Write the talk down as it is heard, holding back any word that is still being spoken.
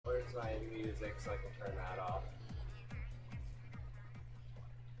my music so I can turn that off.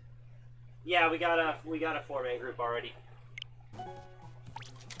 Yeah, we got a 4-man group already.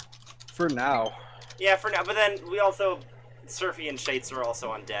 For now. Yeah, for now. But then we also, Surfy and Shates are also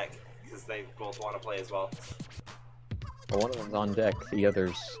on deck because they both want to play as well. Well, one of them's on deck, the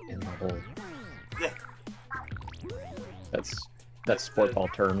other's in the hole. That's sport ball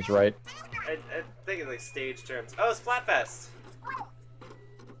terms, right? I think it's like stage terms. Oh, Splatfest!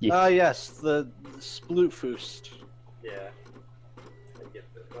 Yeah. Yes, the Splutfoost. Yeah. I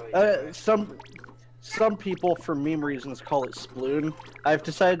get Some people, for meme reasons, call it Sploon. I've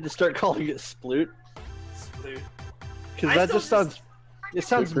decided to start calling it Sploot. Sploot. Because that just sounds... It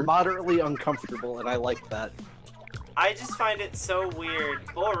sounds moderately uncomfortable, and I like that. I just find it so weird.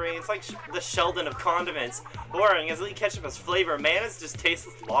 Boring. It's like the Sheldon of condiments. Boring. As little ketchup has flavor. Mayonnaise just tastes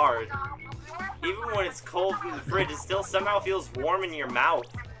lard. Even when it's cold from the fridge, it still somehow feels warm in your mouth.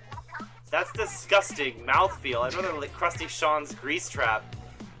 That's disgusting. Mouthfeel. I'd rather lick Krusty Sean's grease trap.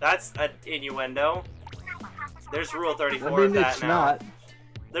 That's an innuendo. There's Rule 34 of that it's now. Not.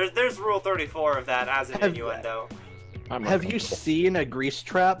 There's Rule 34 of that as an innuendo. Have you seen a grease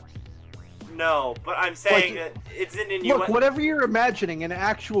trap? No, but I'm saying that it's an innuendo. Look, whatever you're imagining, an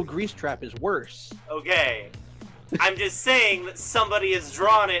actual grease trap is worse. Okay. I'm just saying that somebody has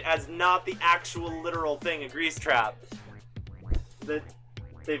drawn it as not the actual literal thing, a grease trap. That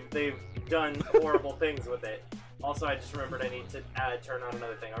they've done horrible things with it. Also, I just remembered I need to turn on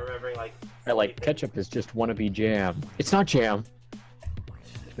another thing. I'm remembering Ketchup is just wannabe jam. It's not jam.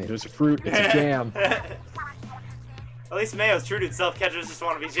 Tomatoes are fruit. It's a jam. At least mayo's true to itself. Ketchup just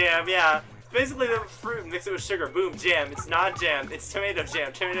wannabe jam. Yeah. It's basically the fruit mix it with sugar. Boom, jam. It's not jam. It's tomato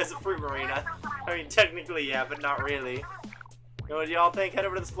jam. Tomato's a fruit, Marina. I mean, technically, yeah, but not really. You know what y'all think? Head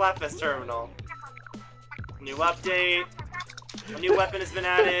over to the Splatfest terminal. New update. A new weapon has been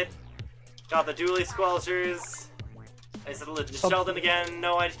added. Got the dually squelchers. I said Sheldon again.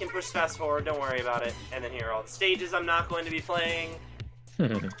 No, I just can push fast forward. Don't worry about it. And then here are all the stages I'm not going to be playing.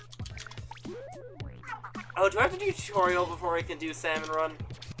 Oh, do I have to do a tutorial before I can do Salmon Run?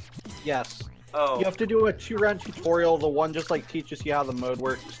 Yes. Oh. You have to do a 2-round tutorial. The one just teaches you how the mode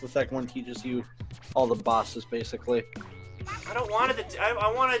works. The second one teaches you all the bosses, basically. I don't want it to.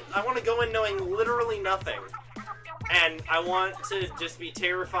 I want to go in knowing literally nothing, and I want to just be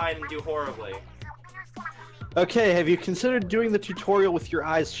terrified and do horribly. Okay, have you considered doing the tutorial with your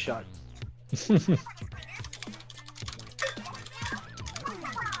eyes shut? Alright.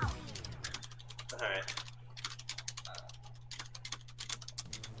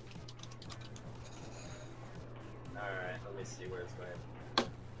 Alright, let me see where's my...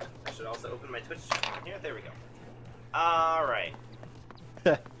 I should also open my Twitch channel here. There we go. Alright.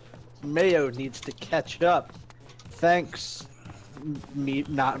 Mayo needs to catch up. Thanks,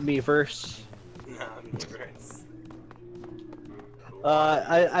 not Meverse.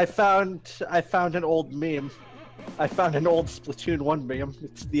 I found an old meme. I found an old Splatoon 1 meme.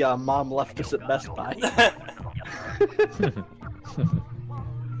 It's the mom left us at Best Buy.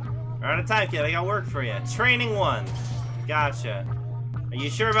 We're out of time, kid. I got work for you. Training 1. Gotcha. Are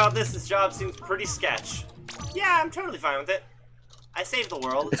you sure about this? This job seems pretty sketch. Yeah, I'm totally fine with it. I saved the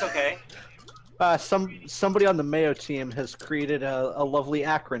world. It's okay. Somebody on the Mayo team has created a lovely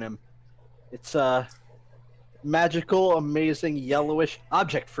acronym. It's magical, amazing, yellowish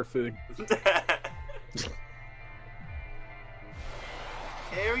object for food.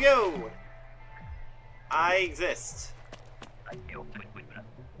 Here we go. I exist.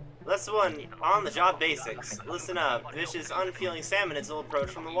 Lesson 1, on-the-job basics. Listen up. Vicious, unfeeling salmonids will approach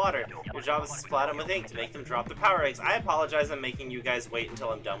from the water. Your job is to splat them with ink to make them drop their power eggs. I apologize I'm making you guys wait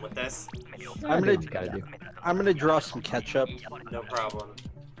until I'm done with this. I'm gonna draw some ketchup. No problem.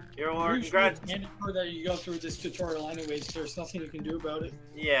 You're mandatory that you go through this tutorial anyways, so there's nothing you can do about it.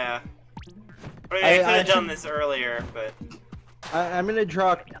 Yeah. I could have done this earlier, but... I'm gonna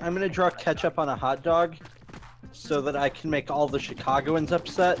draw ketchup on a hot dog, so that I can make all the Chicagoans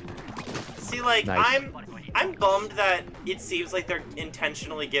upset. See, like, nice. I'm bummed that it seems like they're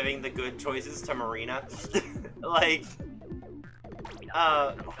intentionally giving the good choices to Marina. like,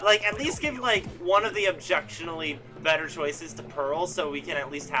 at least give, like, one of the objectionably better choices to Pearl, so we can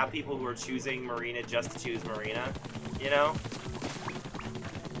at least have people who are choosing Marina just to choose Marina, you know?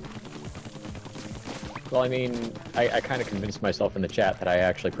 Well, I mean, I kind of convinced myself in the chat that I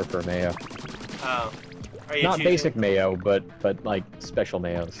actually prefer mayo. Oh. Are you Not choosing... basic mayo, but like special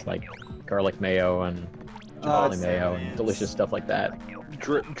mayos, like garlic mayo and chipotle mayo and delicious stuff like that.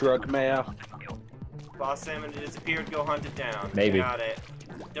 Drug mayo. Boss Salmonid disappeared, go hunt it down. Maybe. Got it.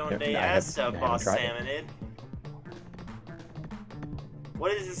 Don't Yeah, they I ask haven't Boss tried Salmonid?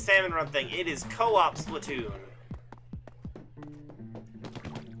 What is this Salmon Run thing? It is co-op Splatoon.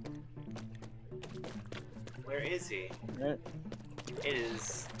 Where is he? Right. It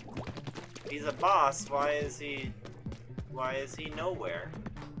is... He's a boss. Why is he nowhere?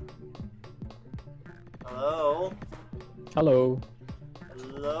 Hello? Hello.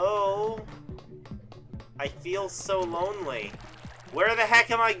 Hello? I feel so lonely. Where the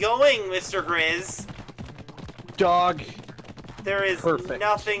heck am I going, Mr. Grizz? Dog. There is Perfect.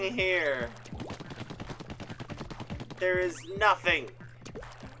 nothing here. There is nothing.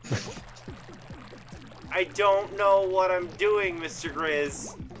 I don't know what I'm doing, Mr.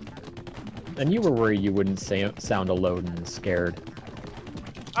 Grizz. And you were worried you wouldn't sound alone and scared.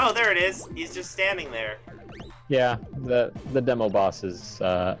 Oh, there it is. He's just standing there. Yeah, the demo boss is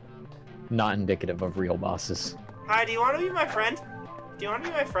not indicative of real bosses. Hi, do you want to be my friend? Do you want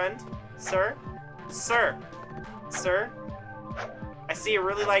to be my friend? Sir? Sir? Sir? I see you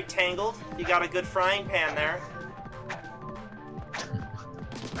really like Tangled. You got a good frying pan there.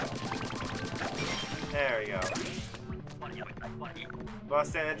 There we go. Boss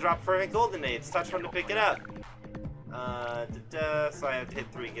stand and drop perfect golden nades. Touch one to pick it up. So I have to hit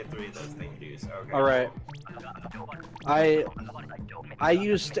 3, get 3 of those things used. Okay. All right. I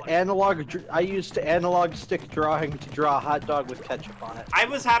used analog stick drawing to draw a hot dog with ketchup on it. I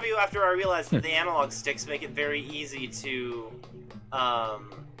was happy after I realized that the analog sticks make it very easy to,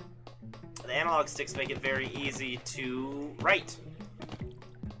 write.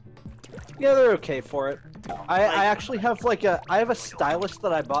 Yeah, they're okay for it. I actually have I have a stylus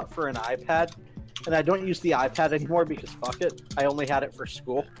that I bought for an iPad, and I don't use the iPad anymore because fuck it. I only had it for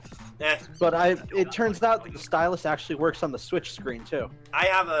school. Eh. But it turns out that the stylus actually works on the Switch screen too.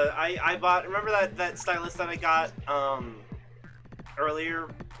 I bought, remember that stylus that I got, earlier,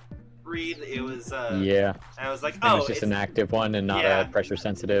 Reed? It was, yeah. And I was like, And oh, it's just an active one and not yeah. a pressure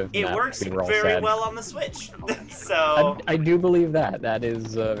sensitive. It works very well on the Switch. So I do believe that. That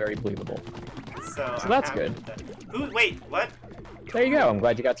is very believable. So that's good. Wait, what? There you go. I'm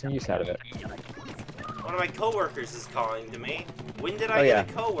glad you got some use out of it. One of my coworkers is calling to me. When did I Oh, get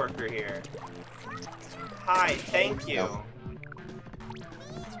a coworker here? Hi, thank you.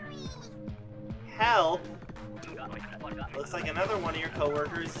 Help! Looks like another one of your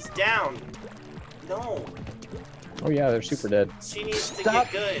coworkers is down. No. Oh yeah, they're super dead. She needs to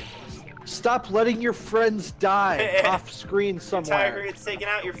Stop. get good. Stop letting your friends die off screen somewhere. Tiger gets taken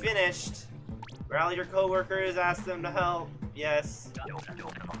out, you're finished. Rally your coworkers, ask them to help. Yes.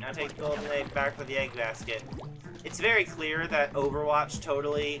 Now take the golden egg back for the egg basket. It's very clear that Overwatch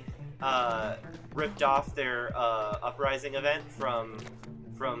totally ripped off their Uprising event from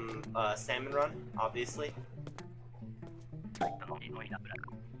Salmon Run, obviously.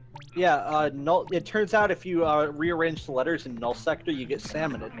 Yeah, null. It turns out if you rearrange the letters in null sector, you get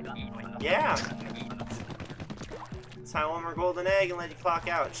salmonid. Yeah. Let's have one more golden egg and let you clock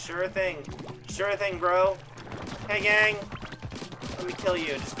out. Sure thing. Sure thing, bro. Hey, gang. Let me kill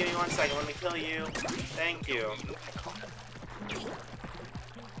you. Just give me 1 second. Let me kill you. Thank you.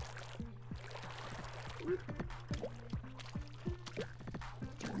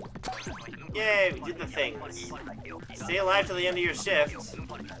 Yay, we did the things. Stay alive till the end of your shift.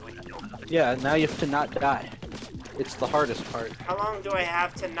 Yeah, now you have to not die. It's the hardest part. How long do I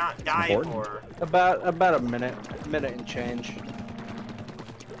have to not die for? About a minute and change.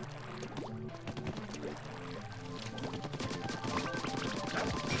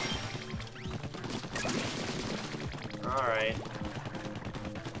 Alright.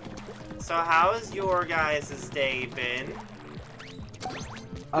 So how's your guys' day been?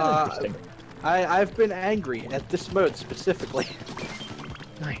 Interesting. I've been angry at this mode specifically.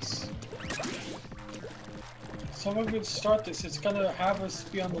 Nice. Someone could start this. It's gonna have us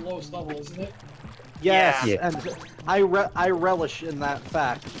be on the lowest level, isn't it? Yes, Yeah. and I relish in that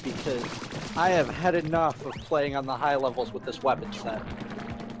fact because I have had enough of playing on the high levels with this weapon set.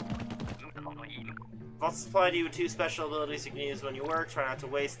 I'll supply to you with 2 special abilities you can use when you work. Try not to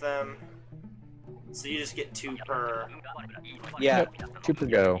waste them. So you just get 2 per. Yeah, Yep. 2 per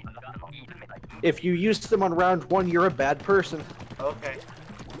go. if you use them on round 1, you're a bad person. Okay.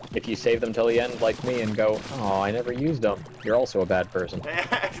 If you save them till the end, like me, and go, oh, I never used them, you're also a bad person.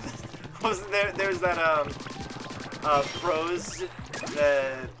 Wasn't there? There's that pros,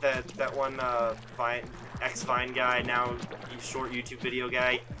 that one ex-Vine guy, now short YouTube video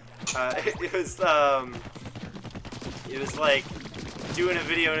guy. It was like doing a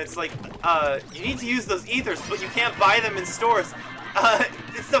video and it's like, you need to use those ethers, but you can't buy them in stores.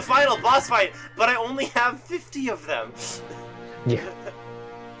 It's the final boss fight, but I only have 50 of them. Yeah.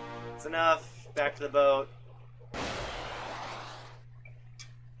 It's enough. Back to the boat.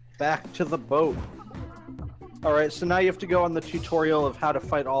 Back to the boat. Alright, so now you have to go on the tutorial of how to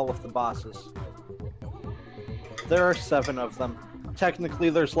fight all of the bosses. There are 7 of them.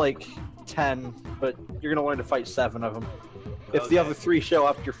 Technically there's like 10, but you're gonna learn to fight 7 of them. If the other 3 show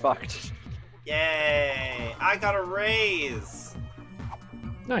up, you're fucked. Yay! I got a raise!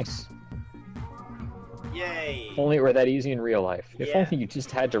 Nice. Yay! If only it were that easy in real life. If Yeah. only you just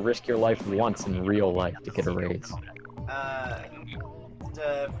had to risk your life once in real life to get a raise.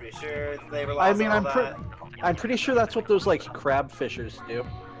 Pretty sure labor laws I mean, and all that. I'm pretty sure that's what those like crab fishers do.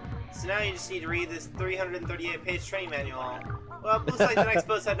 So now you just need to read this 338-page training manual. Well, it looks like the next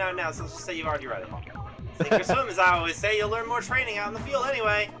boat's heading out now, so let's just say you've already read it. Sink or swim, as I always say, you'll learn more training out in the field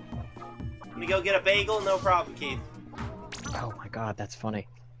anyway. Let me go get a bagel, no problem, Keith. Oh my god, that's funny.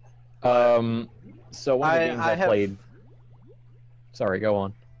 So one of the games I played... Sorry, go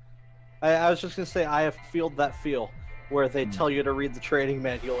on. I was just gonna say, I have Field That Feel, where they tell you to read the training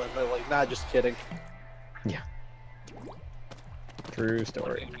manual, and they're like, nah, just kidding. Yeah. True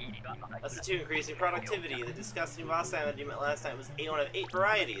story. Lesson 2, increasing productivity. The disgusting boss salmon you met last time was one of 8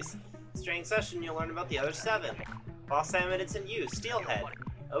 varieties. This training session, you'll learn about the other 7. Boss salmon, it's in use. Steelhead.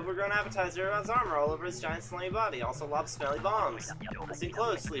 Overgrown appetizer has armor all over its giant slimy body. Also lobs smelly bombs. Listen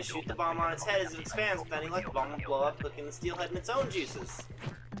closely. Shoot the bomb on its head as it expands, with any luck, the bomb will blow up, cooking the steelhead in its own juices.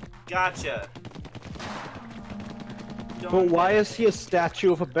 Gotcha. But why is he a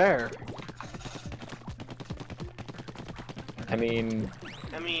statue of a bear? I mean,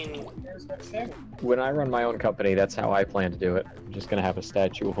 There's that salmon. when I run my own company, that's how I plan to do it. I'm just gonna have a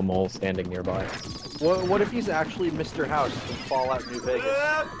statue of a mole standing nearby. What if he's actually Mr. House from Fallout New Vegas?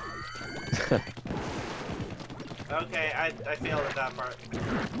 Okay, I failed at that part.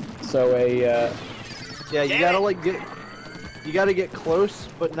 So Yeah, you Damn gotta it. like you gotta get close,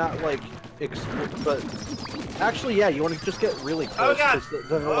 but not like but actually, yeah, you want to just get really Oh close. god! 'Cause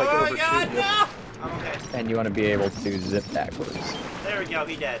then they'll, like, Oh my overshoot god, you. no! I'm okay. and you want to be able to zip backwards. There we go,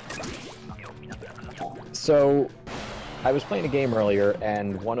 he dead. So, I was playing a game earlier,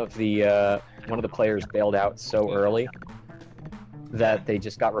 and one of the players bailed out so early that they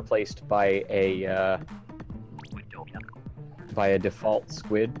just got replaced by a default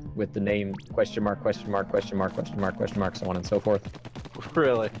squid with the name question mark, question mark, question mark, question mark, question mark, so on and so forth.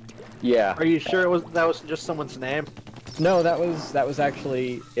 Really? Yeah. Are you sure that was just someone's name? No, that was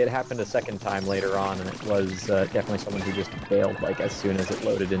actually, it happened a second time later on, and it was definitely someone who just bailed like as soon as it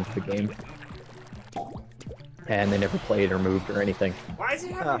loaded into the game. And they never played or moved or anything. Why is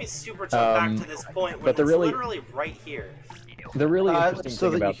it having me super jump back to this point when but the it's really- literally right here? The really interesting so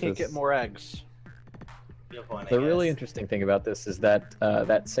thing that you about can't this... get more eggs. Good point, I The really guess. interesting thing about this is that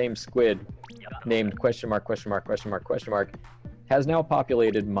that same squid, named question mark, question mark, question mark, question mark, has now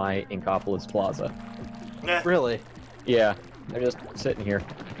populated my Inkopolis Plaza. Eh, Really? Yeah, they're just sitting here.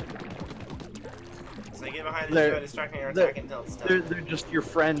 so they get behind the They're- show, distracting or they're- attacking until it's They're done. just your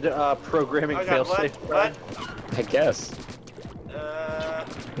friend programming Oh god, failsafe. what? I guess. Uh,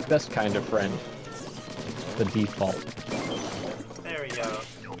 The best kind of friend. The default. there we go.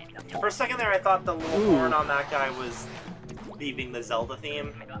 For a second there, I thought the little Ooh. horn on that guy was beeping the Zelda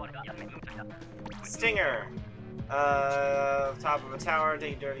theme. Stinger. Top of a tower,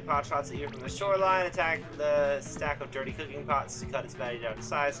 take dirty pot shots at you from the shoreline, attack the stack of dirty cooking pots to cut its body down to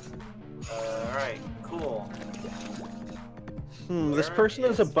size. Alright, cool. This Where person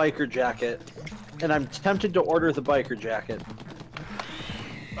has a is- biker jacket, and I'm tempted to order the biker jacket.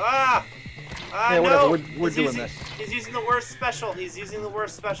 Ah! Yeah, whatever, no! we're He's doing using, this. He's using the worst special. He's using the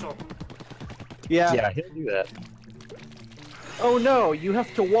worst special. Yeah. Yeah, he'll do that. Oh no, you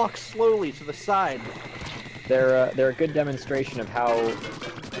have to walk slowly to the side. They're a good demonstration of how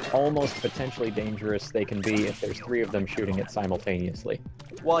almost potentially dangerous they can be if there's 3 of them shooting it simultaneously.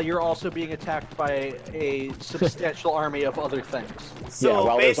 While you're also being attacked by a substantial army of other things. So yeah,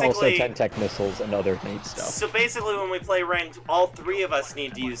 while there's also basically, 10 tech missiles and other neat stuff. so basically, when we play ranked, all 3 of us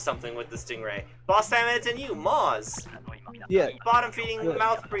need to use something with the Stingray. Boss Salmon, it's in you, Moz. Yeah, Bottom feeding Yeah.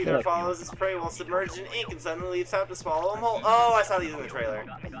 mouth breather Yeah. follows its prey while submerged in ink and suddenly leaps out to swallow him whole. Oh, I saw these in the trailer.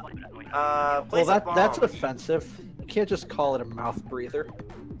 well Place a bomb. that's offensive. You can't just call it a mouth breather.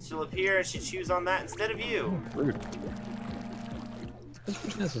 She'll appear and she chews on that instead of you. Rude. This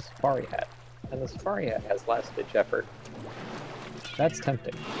person has a safari hat, and the safari hat has last-ditch effort. That's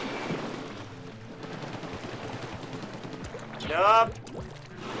tempting. Yup.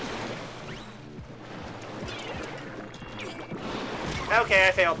 Okay,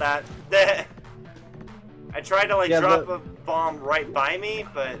 I failed that. I tried to like Yeah, drop a bomb right by me,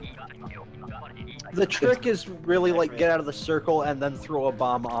 but The trick is really like get out of the circle and then throw a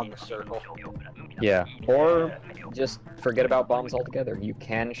bomb on the circle. Yeah, or just forget about bombs altogether. You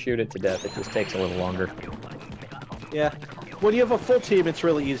can shoot it to death. It just takes a little longer. Yeah. When you have a full team, it's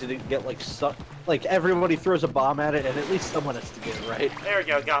really easy to get like everybody throws a bomb at it, and at least someone has to get it right. There we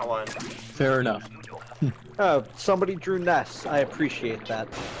go, got one. Fair enough. Oh, somebody drew Ness. I appreciate that.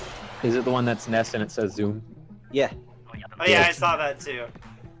 Is it the one that's Nest and it says Zoom? Yeah, Oh yeah, I saw that too.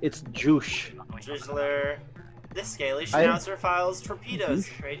 it's Juice. Drizzler. This scalation announcer files torpedoes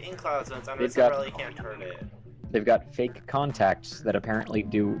create in cloud zones under its umbrella. You can't hurt it. They've got fake contacts that apparently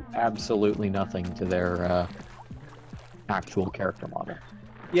do absolutely nothing to their actual character model.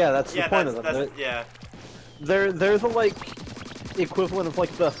 Yeah, that's the point of them. Yeah. They're the like equivalent of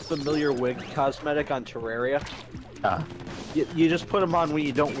like the familiar wig cosmetic on Terraria. Ah, You just put them on when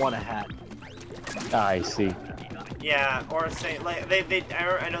you don't want a hat. I see. Yeah, or say like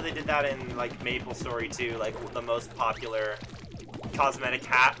I know they did that in like Maple Story too. Like the most popular cosmetic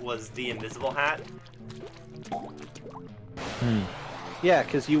hat was the invisible hat. Yeah,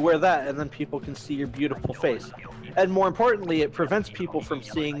 because you wear that and then people can see your beautiful face. And more importantly, it prevents people from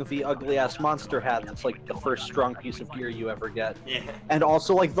seeing the ugly-ass monster hat that's like the first strong piece of gear you ever get. Yeah. And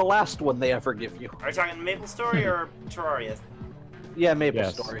also like the last one they ever give you. Are you talking Maple Story or Terraria? Yeah, Maple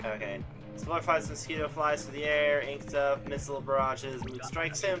Yes. Story. Okay. Explorer flies mosquito flies through the air, inked up, missile barrages, Mood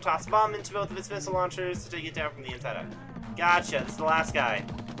strikes him, toss a bomb into both of its missile launchers to take it down from the inside out. Gotcha, this is the last guy.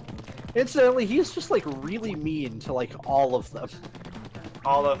 Incidentally, he's just like really mean to like all of them.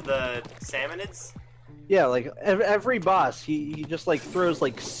 All of the salmonids? Yeah, like every boss, he just like throws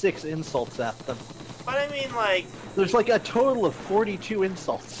like 6 insults at them. But I mean, like, There's like a total of 42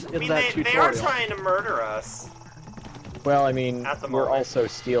 insults in that they tutorial. are trying to murder us. Well, I mean, At the we're moment. also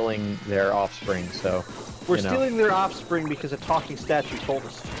stealing their offspring, so We're you know. stealing their offspring because a talking statue told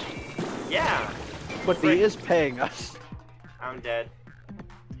us to. Yeah, But he is paying us. I'm dead.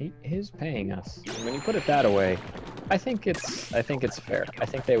 He is paying us. And when you put it that way, I think it's fair. I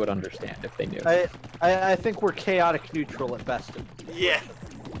think they would understand if they knew. I think we're chaotic neutral at best. Yeah.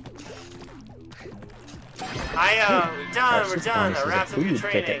 We're done. That wraps up your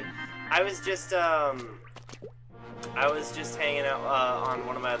training. I was just hanging out on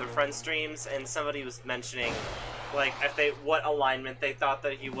one of my other friends' streams, and somebody was mentioning, like, what alignment they thought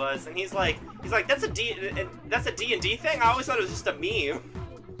that he was, and he's like, that's a D&D thing. I always thought it was just a meme.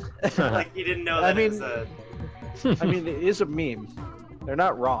 Like he didn't know that it was a. I mean, it is a meme. They're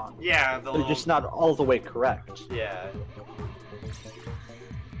not wrong. Yeah, They're just not all the way correct. Yeah.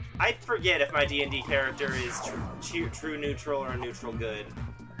 I forget if my D&D character is true neutral or neutral good.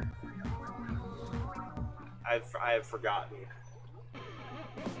 I've forgotten.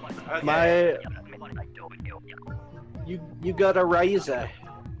 Okay. You got a raise. The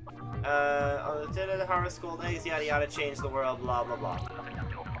harvest gold eggs, yada yada, change the world, blah blah blah.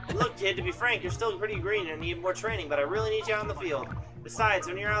 Look, kid, to be frank, you're still pretty green and need more training, but I really need you out in the field. Besides,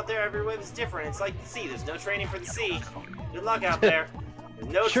 when you're out there, every wave is different. It's like the sea. There's no training for the sea. Good luck out there.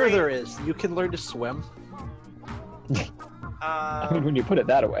 There's no Sure there is. You can learn to swim. I mean, when you put it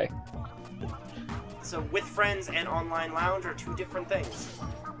that way. So with friends and online lounge are two different things.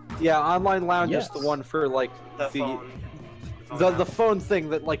 Yeah, online lounge Yes. is the one for like The phone. the phone thing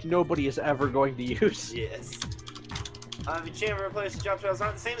that like nobody is ever going to use. Yes. If your chamber players' job titles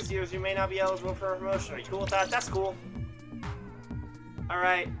aren't the same as yours, you may not be eligible for a promotion. Are you cool with that? That's cool.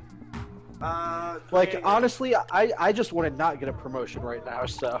 Alright. Like honestly, I just want to not get a promotion right now.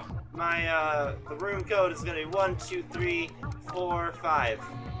 So My the room code is gonna be 1, 2, 3, 4, 5.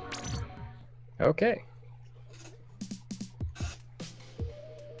 Okay.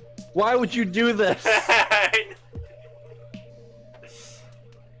 why would you do this?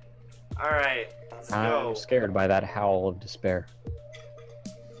 Alright, let's go. I'm scared by that howl of despair.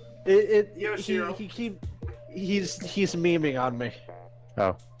 Yoshiro. He's memeing on me.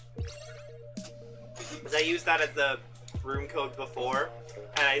 Oh. Because I used that as the room code before,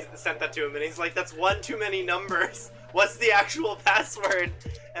 and I sent that to him, and he's like, that's one too many numbers. What's the actual password?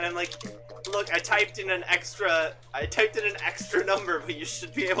 And I'm like, look, I typed in an extra number, but you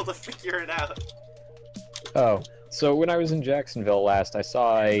should be able to figure it out. Oh. So when I was in Jacksonville last, I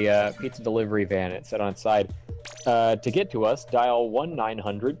saw a pizza delivery van. It said on its side, to get to us, dial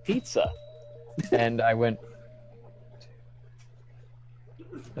 1-900-PIZZA. And I went,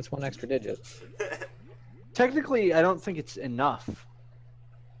 that's one extra digit. Technically, I don't think it's enough.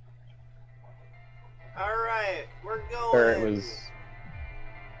 Alright, we're going. Or it was...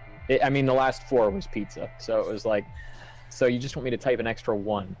 I mean, the last 4 was pizza. So it was like, so you just want me to type an extra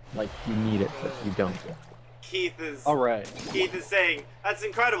 1. Like, you need it, but you don't. Keith is Alright. saying, that's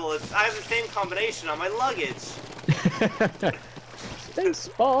incredible. I have the same combination on my luggage.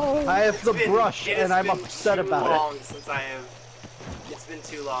 Baseball. I have the brush, and I'm upset about it. It's been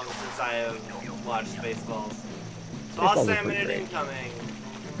too long since I have watched Spaceballs. Spaceballs Boss is salmon pretty great.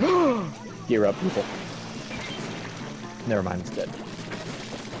 incoming. Gear up, people. Never mind, it's dead.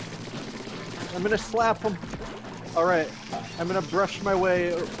 I'm gonna slap him. Alright, I'm gonna brush my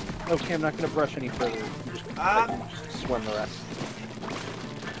way. Okay, I'm not gonna brush any further. Just swim the rest.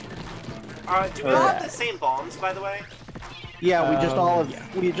 Do we all have the same bombs, by the way? Yeah,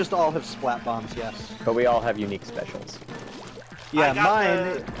 we just all have splat bombs, yes. But we all have unique specials. Yeah,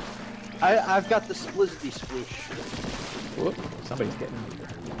 mine. I've got the splizzity sploosh. Whoop, somebody's getting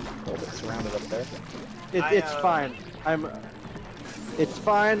a little bit surrounded up there. It's fine. It's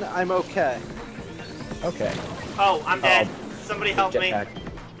fine. I'm okay. Okay. Oh, I'm dead. Somebody help me. Jetpack.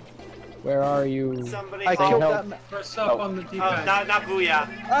 Where are you? Somebody I help killed help. that. Press up on the D-pad. Oh, not Booyah.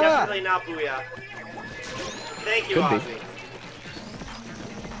 Definitely not Booyah. Thank you, Could be. Ozzy.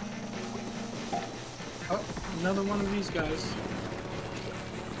 Oh, another one of these guys.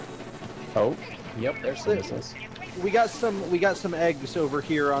 Oh, yep, there's some missiles. We got some eggs over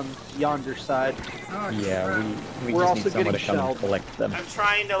here on yonder side. Oh, Yeah, crap. we We're just also need someone to getting come shelled. and collect them. I'm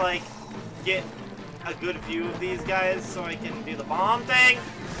trying to, like, get a good view of these guys so I can do the bomb thing.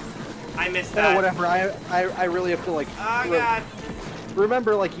 I missed that. Whatever. I really have to like. Oh, God.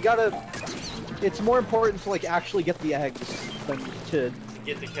 Remember, like you gotta. It's more important to like actually get the eggs than to.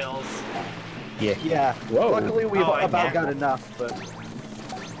 Get the kills. Yeah. Yeah. Whoa. Luckily, we've Oh, I about can't. got enough, but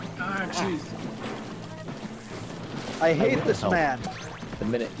Ah, jeez. I hate this help. man. The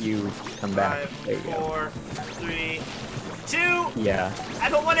minute you come back, 5, there you go. 4, 3, 2. Yeah. I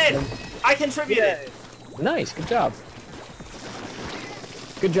put one in. I contributed. Nice, good job.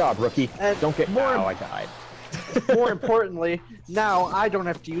 Good job, rookie. And Don't get more- Ow, I died. More importantly, now I don't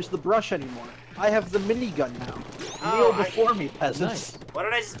have to use the brush anymore. I have the minigun now. Oh, Kneel before me, peasants. What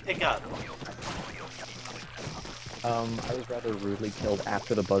did I just pick up? I was rather rudely killed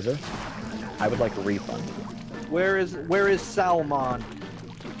after the buzzer. I would like a refund. Where is Salmon?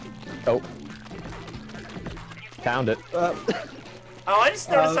 Oh. Found it. Oh, I just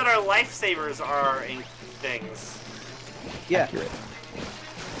noticed that our lifesavers are in things. Yeah. Accurate.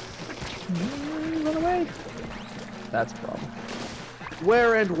 Run away. That's a problem.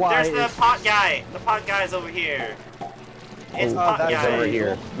 Where and why? There's the pot guy. The pot guy's over here. It's Oh, pot that's He's guy. over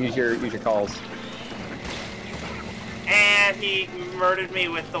here. Use your calls. And he murdered me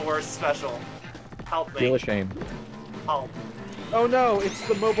with the worst special. Help Feel me. ashamed. Help. Oh no, it's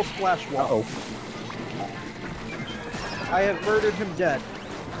the mobile splash wall. Uh-oh. I have murdered him dead.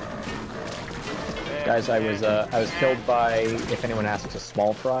 Guys, I was killed by, if anyone asks, a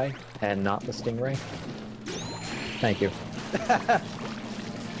small fry, and not the stingray. Thank you.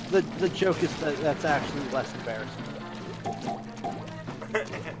 The joke is that that's actually less embarrassing.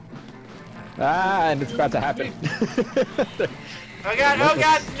 Ah, and it's about to happen. Oh god, oh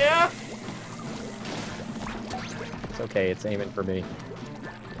god, no! It's okay, it's aiming for me.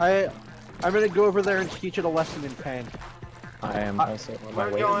 I'm gonna go over there and teach it a lesson in pain. I am also on my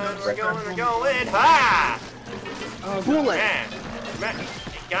We're way. going, ha! Oh, Cool it. Man,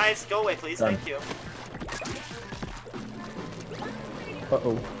 guys, go away, please, Done. thank you.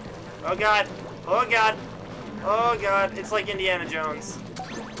 Uh-oh. Oh god, oh god, oh god, it's like Indiana Jones.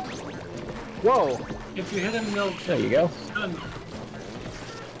 Whoa, if you hit him, they'll There you go. stun.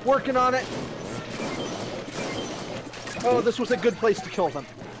 working on it. Oh, this was a good place to kill them.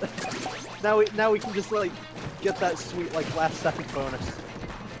 now we can just like get that sweet like last second bonus.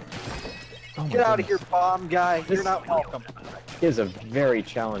 Oh my Get out of here, goodness. bomb guy. You're This- not welcome. Is a very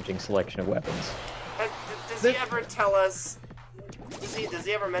challenging selection of weapons. Does he ever tell us? Does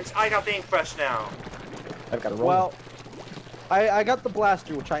he ever mention? I got being fresh now. I've got a roll. Well, I got the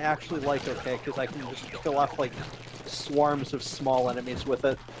blaster, which I actually like, okay, because I can just kill off like swarms of small enemies with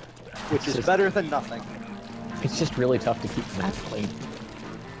it, which is better than nothing. It's just really tough to keep the map clean.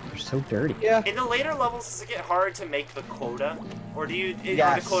 They're so dirty. Yeah. In the later levels, does it get hard to make the quota, or do you? Are the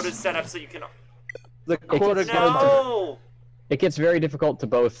Yes. quotas set up so you can? The quota gets- goes. No. It gets very difficult to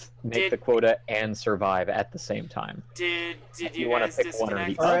both make Did- the quota and survive at the same time. Did If you want guys to pick one or the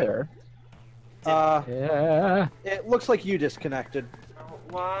disconnect? other. Uh, Yeah. it looks like you disconnected. Oh,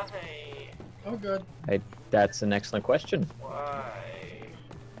 why? Oh, good. That's an excellent question. Why?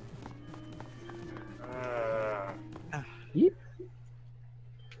 Yep.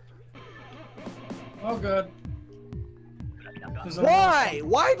 Oh, good. There's a Why?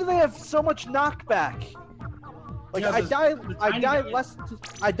 Why do they have so much knockback? Like Yeah, I the die tiny guy.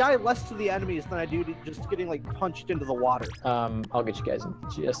 I die less to the enemies than I do to just getting like punched into the water. I'll get you guys in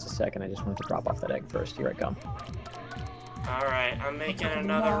just a second. I just want to drop off that egg first. Here I come. Alright, I'm making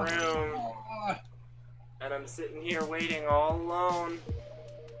another room. And I'm sitting here waiting all alone.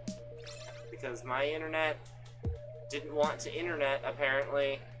 Because my internet didn't want to internet,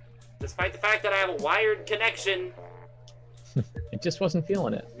 apparently. Despite the fact that I have a wired connection. It just wasn't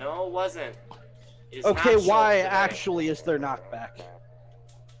feeling it. No, it wasn't. It's Okay, not why showing today. actually is there knockback?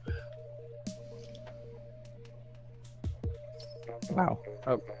 Wow.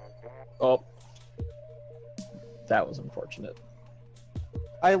 Oh. That was unfortunate.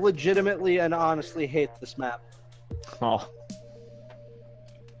 I legitimately and honestly hate this map. Oh.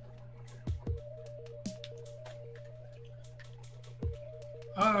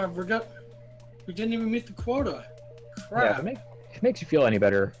 Ah, we didn't even meet the quota. Yeah, Crap. if it makes you feel any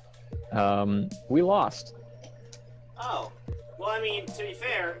better, we lost. Oh. Well, I mean, to be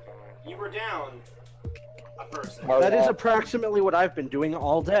fair, you were down a person. That is approximately what I've been doing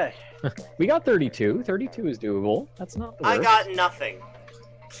all day. We got 32. 32 is doable. That's not the worst. I got nothing.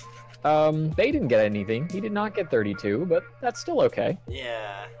 They didn't get anything. He did not get 32, but that's still okay.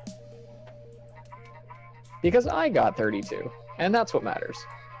 Yeah. Because I got 32, and that's what matters.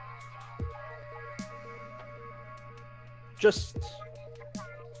 Just...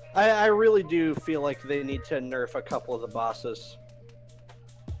 I really do feel like they need to nerf a couple of the bosses.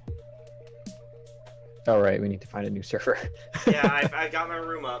 All right, we need to find a new server. Yeah, I got my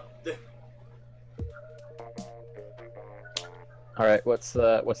room up. All right, what's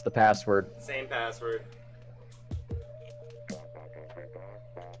the password? Same password.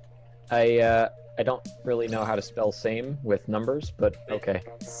 I don't really know how to spell same with numbers, but okay.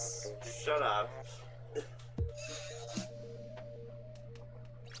 Shut up.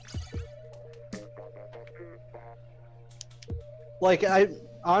 Like,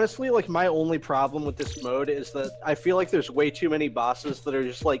 honestly, like, my only problem with this mode is that I feel like there's way too many bosses that are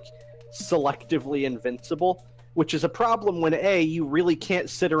just, like, selectively invincible, which is a problem when, A, you really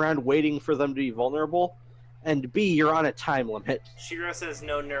can't sit around waiting for them to be vulnerable, and B, you're on a time limit. Shiro says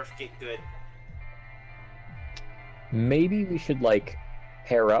no nerf get good. Maybe we should, like,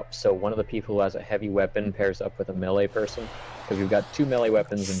 pair up so one of the people who has a heavy weapon pairs up with a melee person, because we've got 2 melee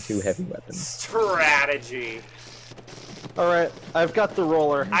weapons and 2 heavy weapons. Strategy. Alright, I've got the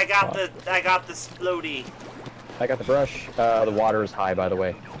roller. I got the splody. I got the brush. The water is high, by the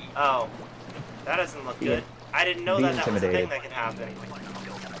way. Oh. That doesn't look good. I didn't know Be that was a thing intimidated. that could happen.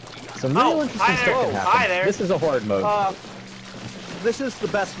 Some real Oh, interesting hi stuff there. can happen. Hi there. This is a horde mode. This is the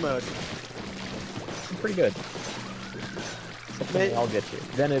best mode. Pretty good. Something I'll get you.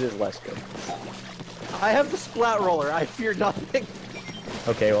 Then it is less good. I have the splat roller. I fear nothing.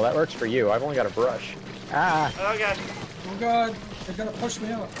 Okay, well that works for you. I've only got a brush. Ah! Oh god. Oh god, they're gonna push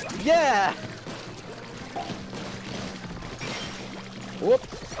me out. Yeah! Whoop!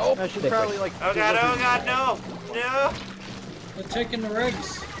 Oh, I should they probably, pushed. like... Oh god, no! No! They're taking the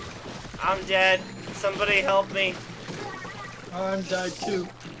rigs. I'm dead. Somebody help me. I'm died too.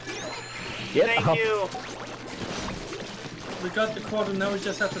 Get Thank up. you. We got the quota, now we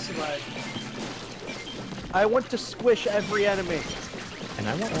just have to survive. I want to squish every enemy. And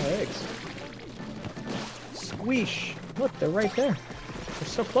I want my eggs. Squish. Look, they're right there. They're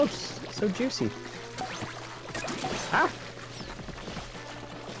so close. So juicy. Ah!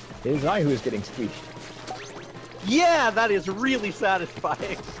 It is I who is getting squeezed. Yeah, that is really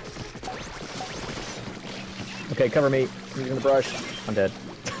satisfying. Okay, cover me. I'm using the brush. I'm dead.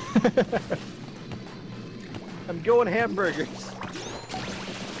 I'm going hamburgers.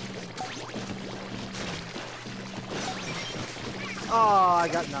 Oh, I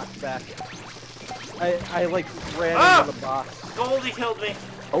got knocked back. I like ran into the boss. Goldie killed me.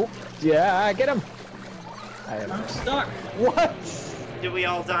 Oh, yeah, get him! I'm stuck. What? Did we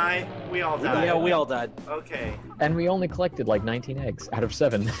all die? We all died. Yeah, we all died. Okay. And we only collected like 19 eggs out of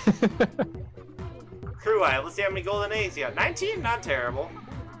 7. Crew eye. Let's see how many golden eggs you got. 19? Not terrible.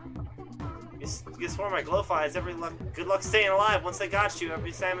 Guess one of my glowflies. Good luck staying alive once they got you.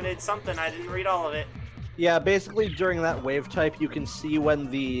 Every time I did something, I didn't read all of it. Yeah, basically during that wave type, you can see when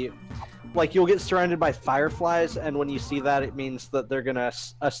the... Like, you'll get surrounded by fireflies, and when you see that, it means that they're gonna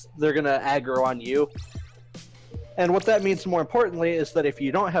aggro on you. And what that means, more importantly, is that if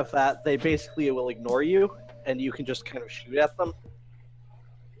you don't have that, they basically will ignore you, and you can just kind of shoot at them.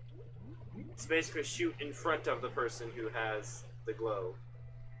 It's basically shoot in front of the person who has the glow.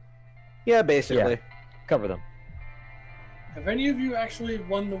 Yeah, basically. Yeah. Cover them. Have any of you actually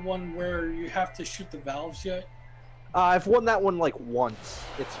won the one where you have to shoot the valves yet? I've won that one, like, once.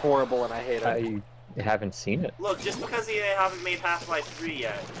 It's horrible, and I hate it. I haven't seen it. Look, just because you haven't made Half-Life 3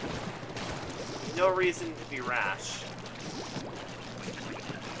 yet, no reason to be rash.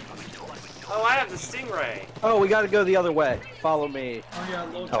 Oh, I have the stingray. Oh, we gotta go the other way. Follow me. Oh yeah,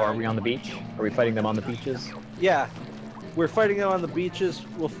 low Oh, are tide. we on the beach? Are we fighting them on the beaches? Yeah. We're fighting them on the beaches.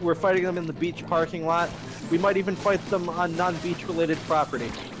 We're fighting them in the beach parking lot. We might even fight them on non-beach related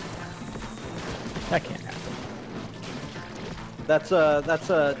property. That can't happen. That's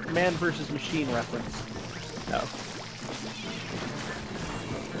a man versus machine reference. No.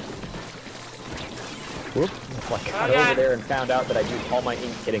 Whoop. Like I got Oh, God. over there and found out that I do all my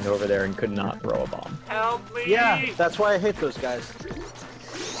ink hitting over there and could not throw a bomb. Help me! Yeah, that's why I hate those guys.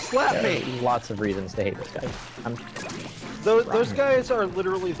 Slap There me! are lots of reasons to hate this guy. Those guys are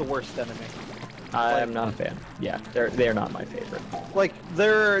literally the worst enemy. I'm not a fan. Yeah, they're not my favorite. Like,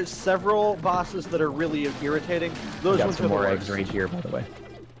 there are several bosses that are really irritating. Those We got ones some are the more worst. eggs right here, by the way.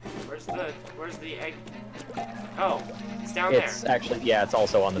 Where's the egg? Oh, it's down It's there. actually, yeah, it's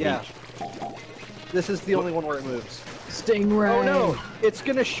also on the Yeah. beach. This is the only one where it moves. Stingray! Oh no! It's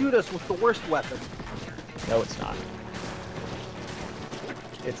gonna shoot us with the worst weapon. No, it's not.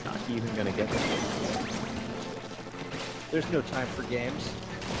 It's not even gonna get this. There's no time for games.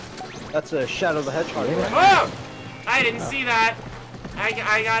 That's a Shadow the Hedgehog. Yeah. Right? Whoa! I didn't see that.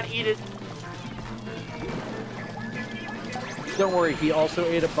 I got eaten. Don't worry, he also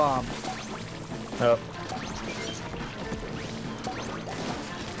ate a bomb. Oh,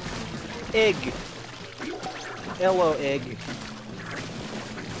 Egg. Hello, egg.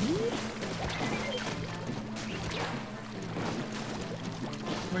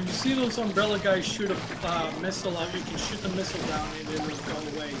 When you see those umbrella guys shoot a missile out, you can shoot the missile down and it will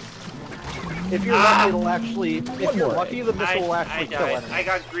go away. If you're lucky, it'll actually. If you're more lucky, the missile will I actually kill died. enemies. I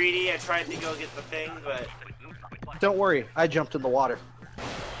got greedy. I tried to go get the thing, but Don't worry, I jumped in the water.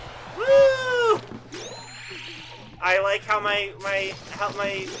 woo! I like how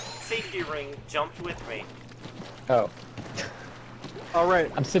my safety ring jumped with me. oh. All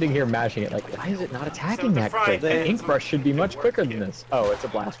right. I'm sitting here mashing it like, why is it not attacking the that frying quick? The pan, ink brush should be much work quicker than too. this. Oh, it's a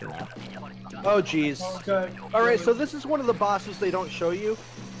blaster now. Oh, jeez. Okay. All right, so this is one of the bosses they don't show you.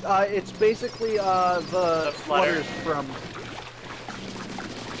 It's basically the flutter. flutters from.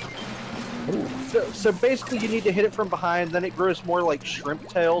 Ooh. So basically, you need to hit it from behind. Then it grows more like shrimp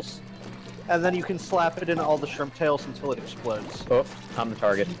tails, and then you can slap it in all the shrimp tails until it explodes. Oh, I'm the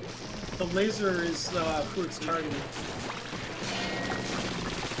target. The laser is who it's targeting.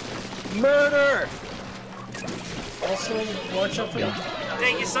 Murder! Also, watch out for the...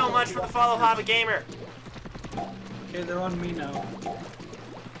 Thank you so much for the follow, Hobby Gamer. Okay, they're on me now.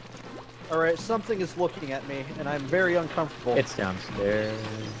 All right, something is looking at me, and I'm very uncomfortable. It's downstairs.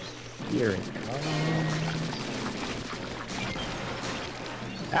 Here it comes.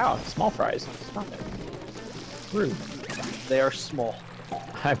 Ow, small fries. Stop it. Rude. They are small.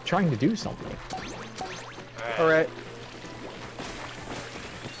 I'm trying to do something. All right.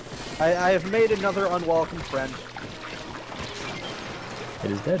 I have made another unwelcome friend.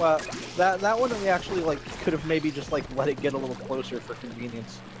 It is dead. Well, that one we actually like could have maybe just like let it get a little closer for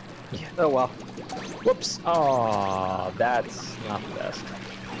convenience. Yeah. Oh well. Whoops. Aw, that's not the best.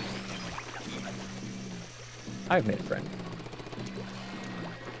 I've made a friend.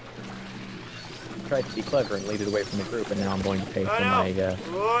 Tried to be clever and lead it away from the group, and now I'm going to pay Oh for no! my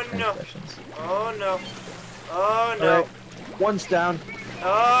Oh no! transgressions. Oh no! Oh All no! right. One's down.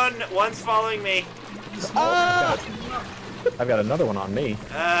 Oh no! One's following me. Ah! I've got another one on me.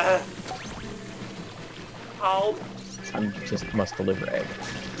 Oh! I just must deliver egg.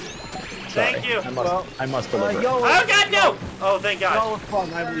 Sorry. Thank you. I must deliver egg. Y'all Oh God, no! Oh, thank God. are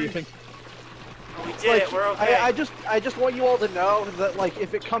fun. I'm leaving. We did it. We're okay. I just want you all to know that like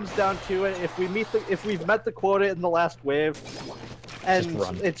if it comes down to it, if we've met the quota in the last wave, and Just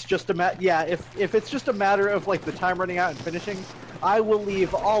run. it's just if it's just a matter of like the time running out and finishing, I will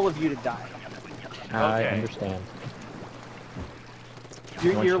leave all of you to die. I Okay. understand.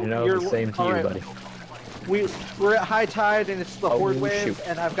 You're, I want you to know the same to you, alright. buddy. We're at high tide and it's the Oh, horde wave, shoot.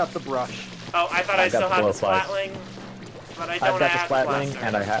 and I've got the brush. Oh, I thought I I've got still the had the blowflies. splatling, but I I've don't got have the splatling blaster.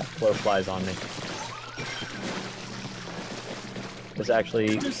 and I have blowflies on me. This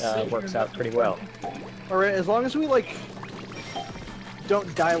actually works out pretty well. All right, as long as we like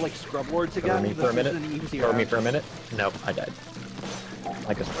don't die like scrub lords Cover again, me this for a is minute. an easy Cover me round. for a minute. Nope, I died.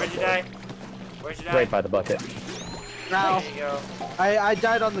 Like a Where'd you scrub die? lord. Where'd you die? Right by the bucket. Now, There you go. I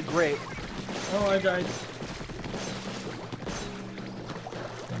died on the grate. Oh, I died.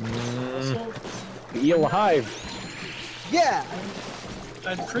 Mm, So, be alive. Yeah,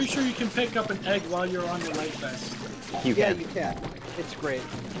 I'm pretty sure you can pick up an egg while you're on your life vest. You yeah, can. you can. It's great.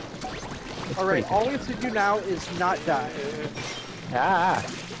 It's All right, pretty all we have to do now is not die. Ah.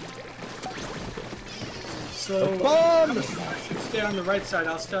 So Bombs! stay on the right side.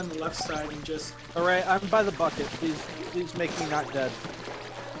 I'll stay on the left side and just. All right, I'm by the bucket. Please make me not dead.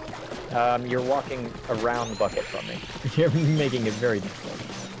 You're walking around the bucket from me. You're making it very difficult.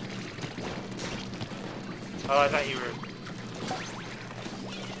 Oh, I thought you were.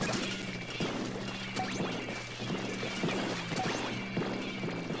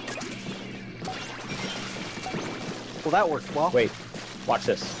 Well, that worked well. Wait, watch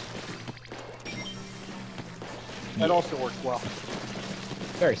this. That also worked well.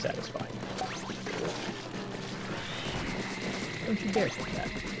 Very satisfying. Don't you dare take that.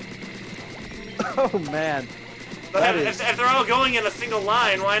 Oh man. But if they're all going in a single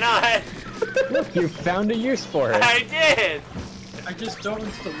line, why not? Look, you found a use for it. I did! I just dove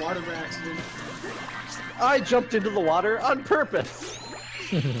into the water by accident. I jumped into the water on purpose.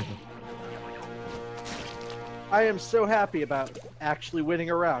 I am so happy about actually winning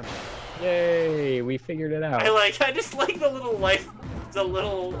a round. Yay, we figured it out. I just like the little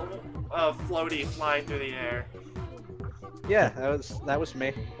floaty flying through the air. Yeah, that was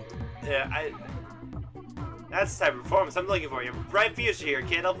me. Yeah, that's the type of performance I'm looking for. Your bright future here,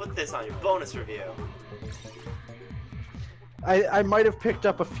 kid. I'll put this on your bonus review. I might have picked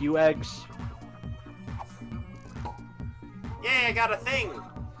up a few eggs. Yay, I got a thing!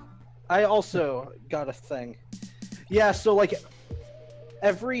 I also got a thing. Yeah, so like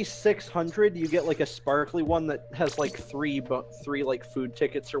every 600 you get like a sparkly one that has like three like food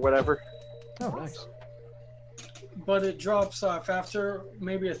tickets or whatever. Oh, nice. But it drops off after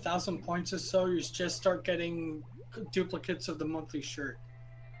maybe 1,000 points or so. You just start getting duplicates of the monthly shirt,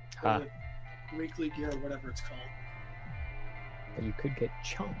 or the weekly gear, or whatever it's called. But you could get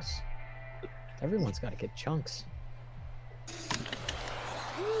chunks. Everyone's got to get chunks.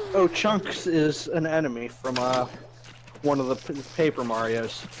 Oh, Chunks is an enemy from one of the Paper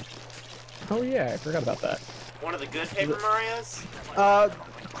Marios. Oh yeah, I forgot about that. One of the good Paper Marios?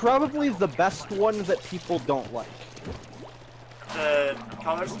 Probably the best one that people don't like. The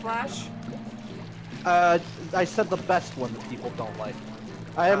Color Splash? I said the best one that people don't like.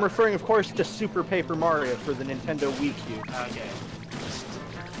 I am referring, of course, to Super Paper Mario for the Nintendo Wii U. Okay.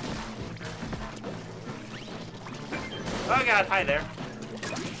 Oh god, hi there.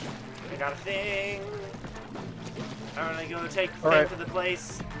 I got a thing. I'm gonna go take the thing to the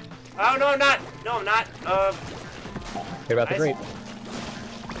place. Oh, no, I'm not! No, I'm not. What about the grate?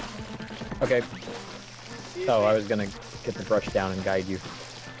 Okay. Oh, I was gonna get the brush down and guide you.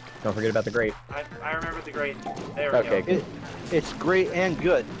 Don't forget about the grate. I remember the grate. There we Okay, go. It's great and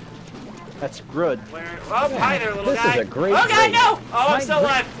good. That's good. Where? Oh, hi there, little guy. This is a great Oh god, grate. no! Oh, I'm My still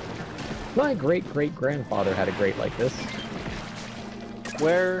alive. My great-great-grandfather had a grate like this.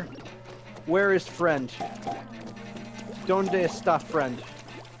 Where is friend? Donde está friend?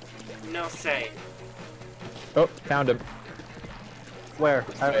 No say. Oh, found him. Where?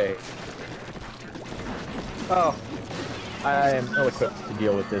 Hey. Oh. I am ill-equipped to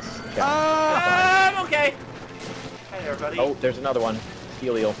deal with this challenge. I'm okay. Hi there, buddy. Oh, there's another one.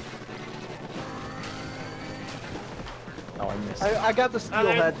 Steel eel. Oh, I missed. I got the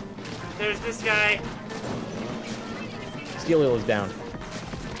steelhead. There's this guy. Steel eel is down.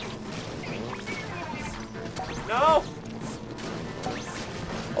 No!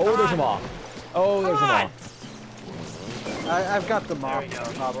 Oh, there's a moth. Oh, there's a moth. I've got the moth, There we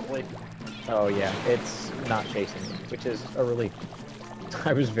go. probably. Oh yeah, it's not chasing me, which is a relief.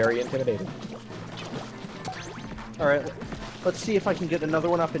 I was very intimidated. Alright, let's see if I can get another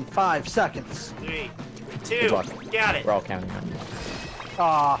one up in 5 seconds. 3, Good 2, luck. got it. We're all counting on you.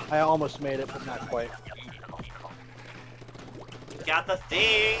 Ah, I almost made it, but not quite. Got the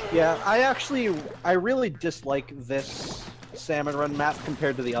thing. Yeah, I really dislike this Salmon Run map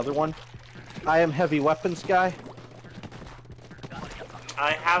compared to the other one. I am heavy weapons guy.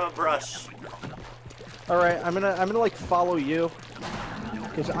 I have a brush. Alright, I'm gonna like follow you.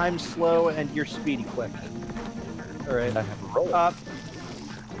 Because I'm slow and you're speedy quick. Alright. I have a roll.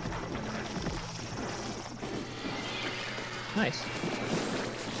 Nice.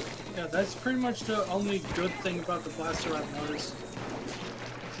 Yeah, that's pretty much the only good thing about the blaster I've noticed.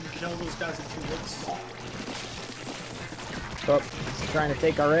 You can kill those guys in 2 hits. Oh, he's trying to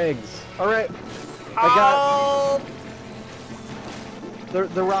take our eggs. Alright, I got...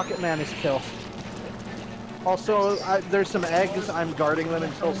 The Rocket Man is kill. Also, there's some eggs. I'm guarding them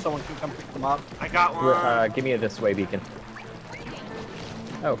until someone can come pick them up. I got one. Give me a this way beacon.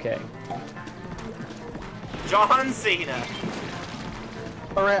 Okay. John Cena.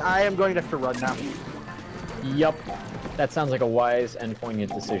 Alright, I am going to have to run now. Yup. That sounds like a wise and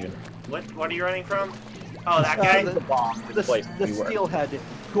poignant decision. What are you running from? Oh, that guy? The bomb. The place The we were. steelhead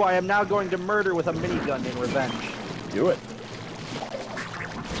who I am now going to murder with a minigun in revenge. Do it.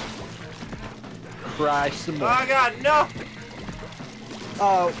 Cry some more. Oh god, no!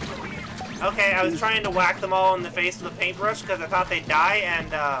 Oh, Okay, I was trying to whack them all in the face with a paintbrush because I thought they'd die,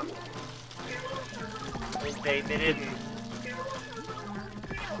 and they didn't.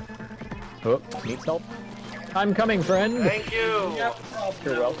 Oh, needs help? I'm coming, friend. Thank you. Yeah, problem.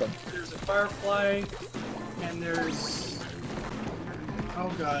 You're welcome. There's a firefly, and there's.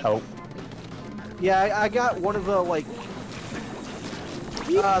 Oh god. Oh, yeah, I got one of the, like...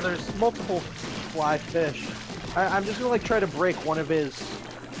 there's multiple fly fish. I'm just gonna, like, try to break one of his...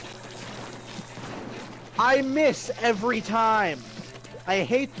 I miss every time! I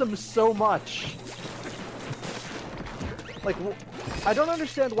hate them so much. Like, I don't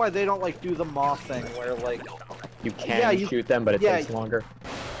understand why they don't, like, do the maw thing, where, like... you can shoot them, but it takes longer.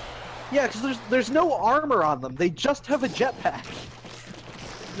 Yeah, because there's no armor on them. They just have a jetpack.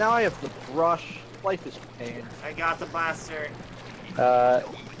 Now I have the brush. Life is pain. I got the blaster.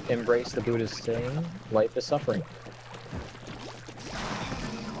 Embrace the Buddhist saying, life is suffering.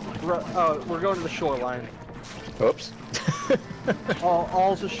 We're going to the shoreline. Oops.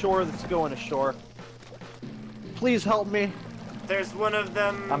 All's ashore that's going ashore. Please help me. There's one of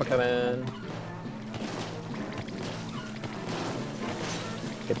them. I'm coming.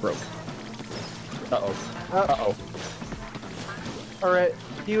 Get broke. Uh-oh. Uh-oh. Alright,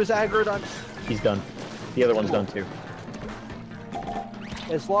 he was aggroed on... He's done. The other one's done too.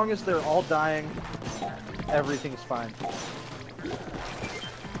 As long as they're all dying, everything's fine.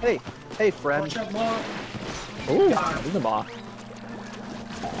 Hey friend. Watch out, Mom. Ooh, there's a moth.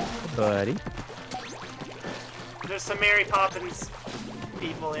 Buddy. There's some Mary Poppins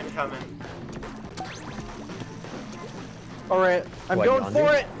people incoming. Alright, I'm What, going yonder?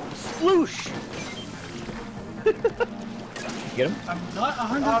 for it! Sploosh! Get him? I'm not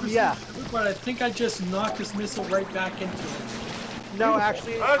 100% yeah. sure, but I think I just knocked this missile right back into it. No,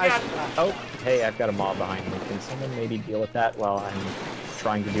 actually, Oh, God. Oh, hey, I've got a mob behind me. Can someone maybe deal with that while I'm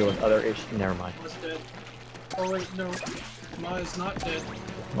trying to deal with other issues? Never mind. Was dead. Oh wait, no. Ma is not dead.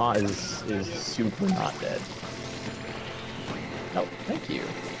 Ma is super not dead. Oh, thank you.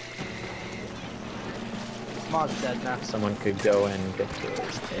 Ma's dead now. Someone could go and get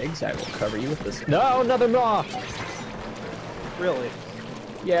those eggs. I will cover you with this. No, another moth! Really?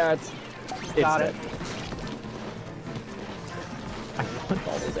 Yeah, it's Got dead. it. I want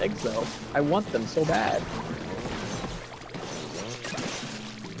all those eggs though. I want them so bad.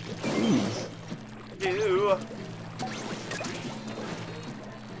 Please. Two.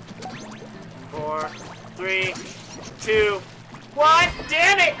 4, 3, 2, 1.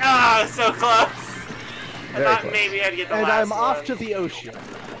 Damn it! Oh, so close. I Very thought close. maybe I'd get the And last I'm off one. to the ocean.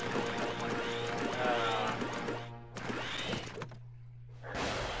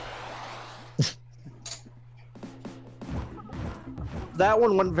 That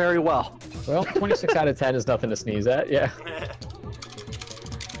one went very well. Well, 26 out of 10 is nothing to sneeze at. Yeah.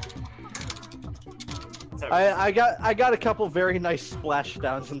 I got a couple very nice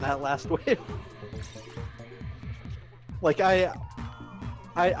splashdowns in that last wave. Like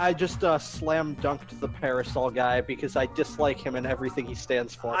I just slam dunked the parasol guy because I dislike him and everything he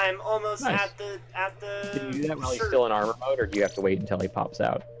stands for. I'm almost Nice. at the. Can you do that while he's shirt. still in armor mode, or do you have to wait until he pops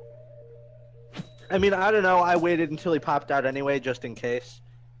out? I mean, I don't know. I waited until he popped out anyway, just in case.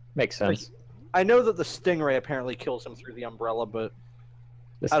 Makes sense. I know that the stingray apparently kills him through the umbrella, but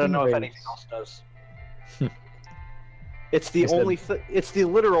The I don't know if stingrays- anything else does. It's the They said- only it's the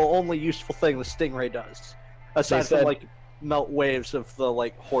literal only useful thing the stingray does, aside said- from like melt waves of the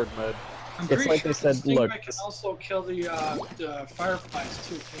like horde mode. I'm It's pretty like sure they said, the stingray look, can this- also kill the fireflies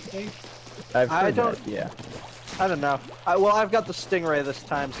too, can't they? I've I heard don't- that, yeah. I don't know. Well, I've got the stingray this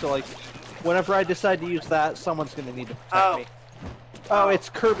time, so like, whenever I decide to use that, someone's gonna need to protect me. Oh, it's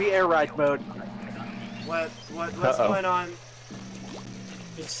Kirby Air Ride mode. What's Uh-oh. going on?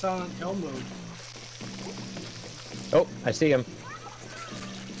 It's Silent Hill mode. Oh, I see him.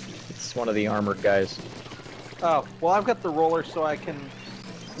 It's one of the armored guys. Oh, well, I've got the roller, so I can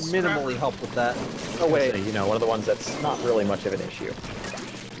minimally help with that. Oh wait, You know, one of the ones that's not really much of an issue.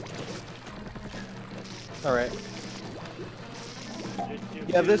 all right.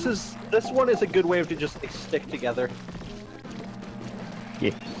 Yeah, this one is a good way to just like, stick together.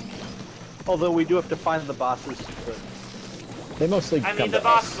 Yeah. Although we do have to find the bosses. But... They mostly I come mean, the to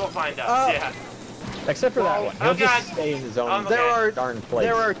bosses us. will find us. Oh. Yeah. Except for that one. He'll Oh, just God. stay in his own Okay. There are darn place.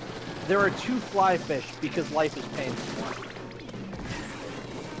 there are 2 fly fish because life is painful.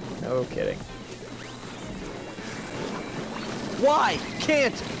 No kidding. Why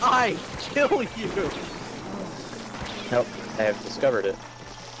can't I kill you? Nope, I have discovered it.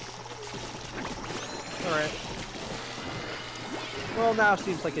 Alright. Well, now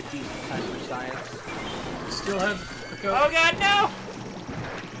seems like a decent time for science. Still have a go. Oh god, no!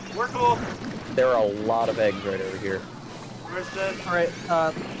 We're cool. There are a lot of eggs right over here. Where's the... Alright,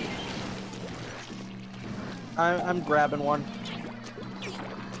 I'm grabbing one.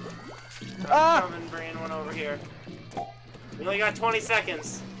 I'm coming, bringing one over here. We only got 20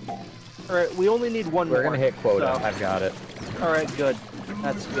 seconds. Alright, we only need one more. We're gonna hit quota. So. I've got it. Alright, good.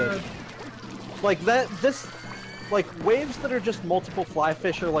 That's good. Like, like, waves that are just multiple fly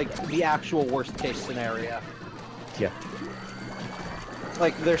fish are, like, the actual worst-case scenario. Yeah.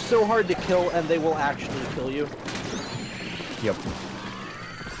 Like, they're so hard to kill, and they will actually kill you. Yep.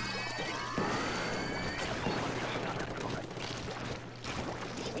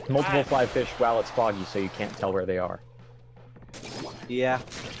 Multiple fly fish while it's foggy, so you can't tell where they are. Yeah.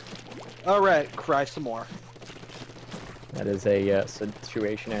 Alright, cry some more. That is a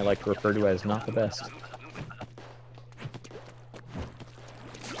situation I like to refer to as not the best.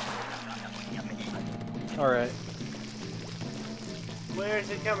 Alright. Where's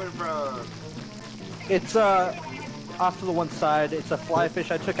it coming from? It's, off to the one side. It's a fly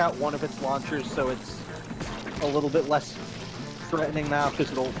fish. I took out one of its launchers, so it's a little bit less threatening now,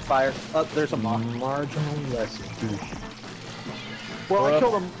 because it'll fire. Oh, there's a maw. Marginally less douche. Well,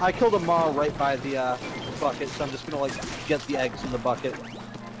 I killed a maw right by the, bucket, so I'm just gonna, like, get the eggs in the bucket.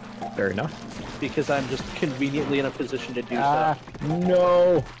 Fair enough. Because I'm just conveniently in a position to do so.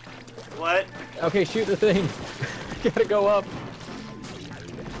 No! What? Okay, shoot the thing. Gotta go up.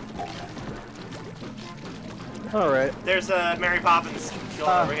 Alright. There's a Mary Poppins going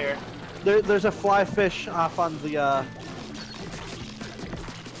over here. There's a fly fish off on the, Oh,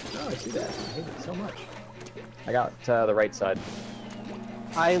 I see that. I hate it so much. I got the right side.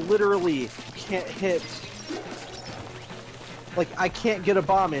 I literally can't hit... Like, I can't get a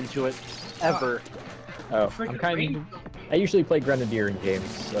bomb into it, ever. Oh, I'm kind of... I usually play Grenadier in games,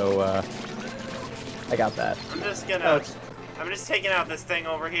 so, I got that. I'm just gonna... I'm just taking out this thing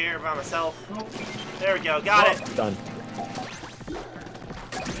over here by myself. There we go, got it! Done.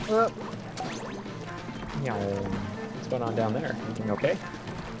 What's going on down there? Everything okay?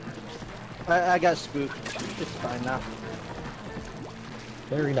 I got spooked. It's fine now.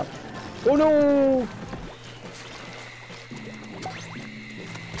 Fair enough. Oh no!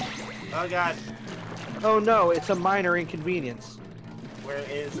 Oh god. Oh no, it's a minor inconvenience. Where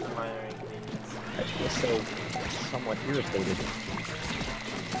is the minor inconvenience? I feel so somewhat irritated.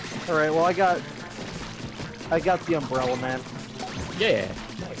 Alright, well I got the umbrella man. Yeah.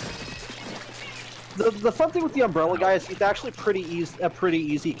 Nice. The fun thing with the umbrella guy is he's actually a pretty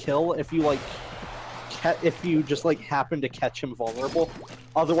easy kill if you like if you just like happen to catch him vulnerable.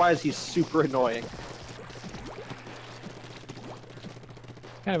 Otherwise he's super annoying.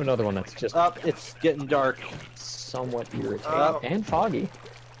 Kind of another one that's just it's getting dark. Somewhat irritating and foggy.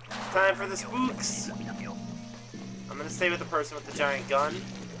 Time for the spooks! I'm gonna stay with the person with the giant gun.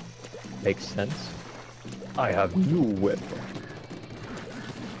 Makes sense. I have new weapon.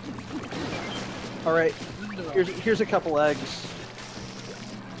 Alright, here's a couple eggs.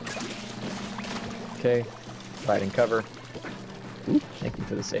 Okay. Fighting cover. Ooh, thank you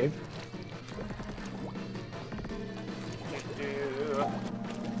for the save.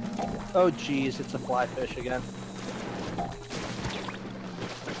 Oh geez, it's a fly fish again.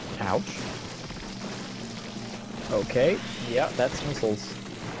 Ouch. Okay. Yeah, that's missiles.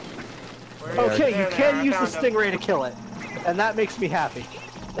 Okay, you can use the stingray to kill it. And that makes me happy.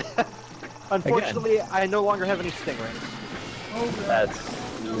 Unfortunately, I no longer have any stingrays. Oh, God. That's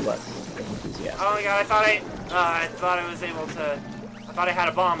less enthusiastic. Oh my god, I thought I was able to... I thought I had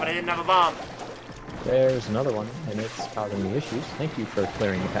a bomb, but I didn't have a bomb. There's another one, and it's causing me issues. Thank you for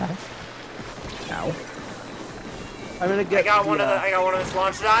clearing the path. Ow. I'm gonna get. I got one of this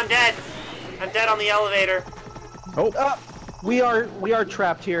launched. I'm dead. I'm dead on the elevator. Oh. We are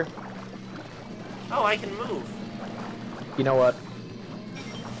trapped here. Oh, I can move. You know what?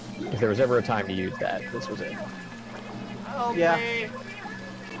 If there was ever a time to use that, this was it. Help Yeah. me.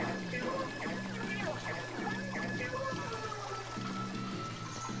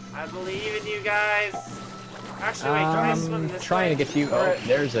 I believe in you guys. Actually, wait, can I swim this trying way? to get you. Oh,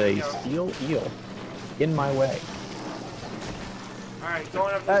 there's a steel eel in my way. Alright,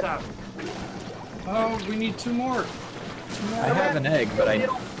 going up to the top. Oh, we need two more. I have an egg, but I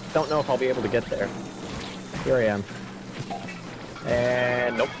don't know if I'll be able to get there. Here I am.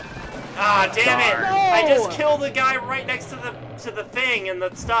 And nope. Ah, damn it! Darn. I just killed the guy right next to the thing and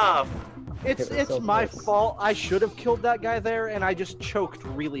the stuff. It's so my close. fault. I should have killed that guy there, and I just choked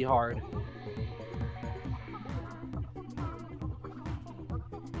really hard.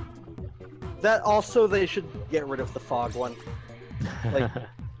 That also, they should get rid of the fog one. Like,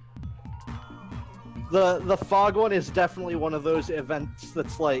 the fog one is definitely one of those events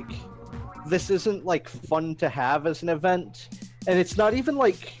that's like, this isn't like fun to have as an event, and it's not even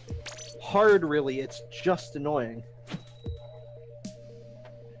like hard really, it's just annoying.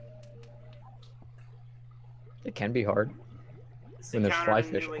 It can be hard This when there's encounter a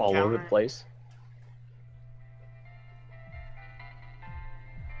flyfish new all over the encounter. place.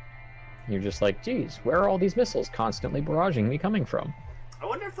 You're just like, geez, where are all these missiles constantly barraging me coming from? I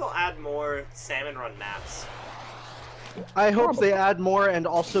wonder if they'll add more Salmon Run maps. I hope they add more and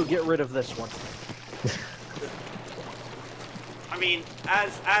also get rid of this one. I mean,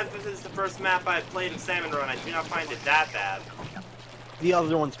 as this is the first map I've played of Salmon Run, I do not find it that bad. The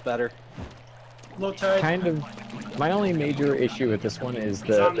other one's better. Low tide. Kind of. My only major issue with this one is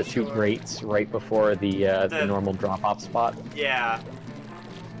It's on the the two shore. grates right before the normal drop-off spot. Yeah.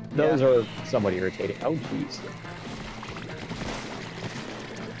 Those are somewhat irritating. Oh, jeez.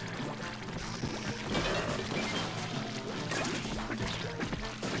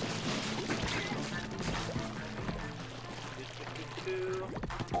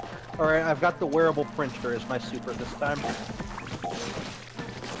 Alright, I've got the wearable printer as my super this time.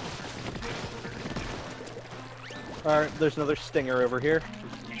 Alright, there's another stinger over here.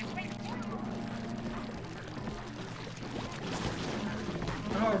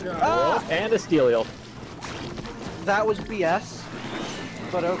 Oh god. Ah! And a steel eel. That was BS,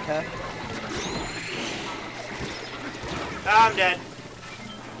 but okay. I'm dead.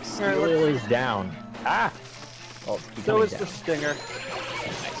 Steel eel is down. Ah! Oh, it's So becoming is down. the stinger.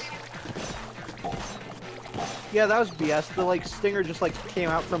 Nice. Yeah, that was BS. The like stinger just like came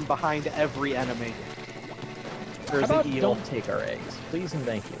out from behind every enemy. How There's about an eel. don't take our eggs, please and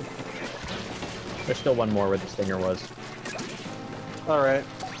thank you. There's still one more where the stinger was. Alright.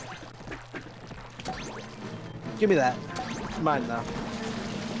 Give me that. It's mine now.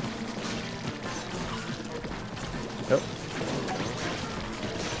 Oh.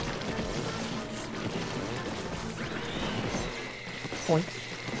 Point.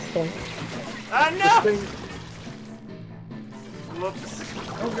 Point. Ah, The no! sting- Whoops.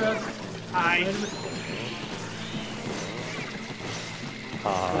 Oh god. Hi.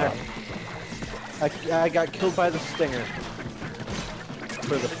 Uh, I got killed by the stinger.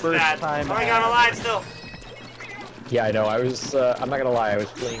 For the first Bad. time. Oh my god, I'm alive still. yeah, I know. I was. I'm not gonna lie. I was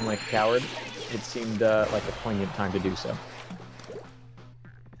fleeing like a coward. It seemed like a poignant time to do so.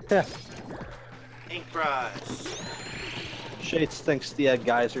 Yeah. Ink brush. Shades thinks the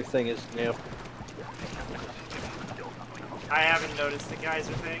geyser thing is new. I haven't noticed the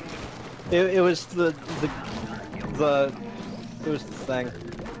geyser thing. It was the it was the thing.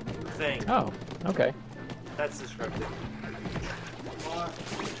 Thing. Oh, okay. That's descriptive.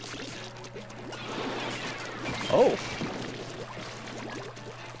 Oh,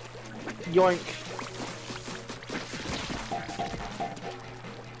 Yoink.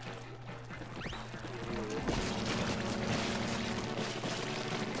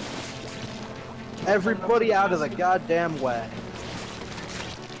 Everybody out of the goddamn way.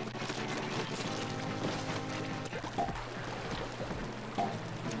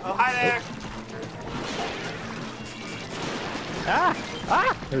 Oh, hi there.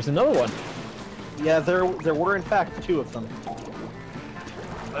 ah! There's another one. Yeah, there were in fact two of them.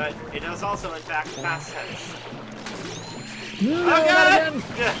 But it is also, in fact, past tense. No, Oh not god! again.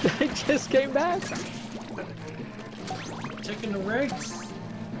 Yeah. I just came back. Taking the rigs.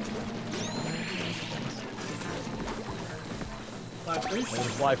 Flatfish.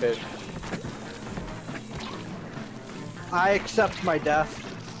 Flyfish. I accept my death.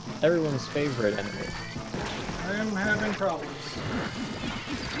 Everyone's favorite enemy. I am having problems.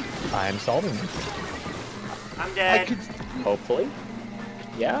 I'm solving them. I'm I dead. could Hopefully.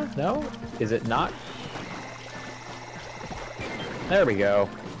 Yeah? No? Is it not? There we go.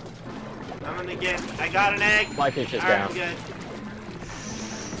 I'm gonna get. I got an egg. Flyfish is Alright, down. I'm good.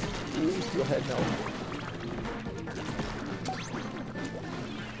 Ooh, steelhead, no.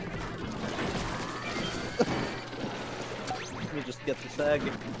 let me just get this egg.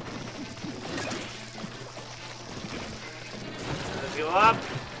 Let's go up.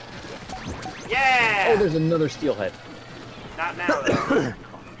 Yeah! Oh, there's another steelhead. Not now, though.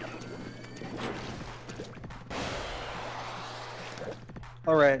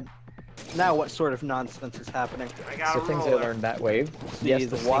 Alright. Now what sort of nonsense is happening? I got So a things I roller. learned that wave. See, Yes,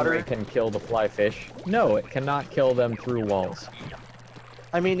 the the water- water can kill the flyfish. No, it cannot kill them through walls.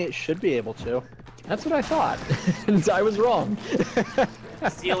 I mean, it should be able to. That's what I thought. And I was wrong.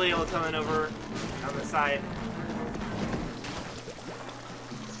 Steel eel coming over on the side.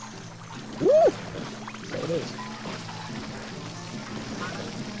 Woo! So it is.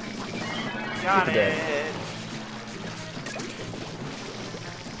 Got Super it.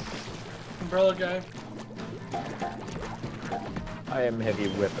 Umbrella guy. I am heavy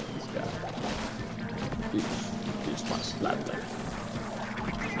weapons guy. Use my slapper.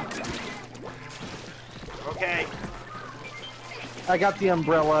 Okay. I got the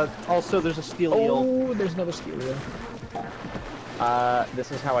umbrella. Also, there's a steel eel. Oh, there's another steel eel.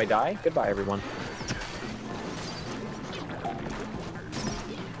 This is how I die. Goodbye, everyone.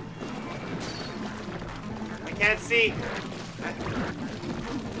 I can't see.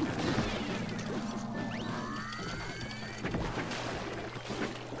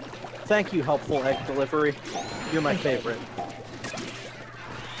 Thank you, helpful egg delivery. You're my favorite.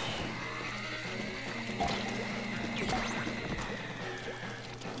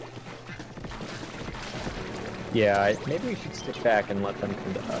 Yeah, maybe we should stick back and let them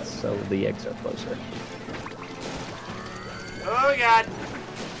come to us so the eggs are closer. Oh god.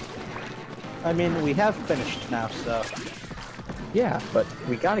 I mean, we have finished now, so Yeah, but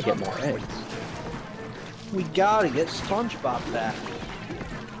we gotta get more eggs. we gotta get SpongeBob back.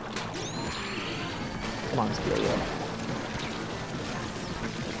 Come on, steel eel.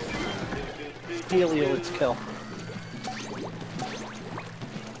 Steel eel, let's kill.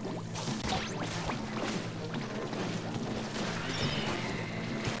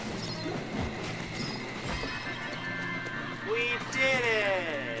 We did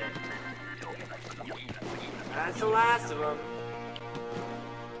it! That's the last of them.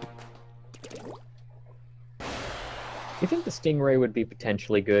 You think the Stingray would be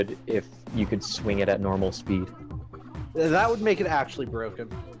potentially good if you could swing it at normal speed? That would make it actually broken.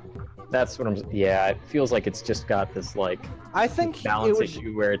 That's what I'm... Yeah, it feels like it's just got this, like, I think it balance would.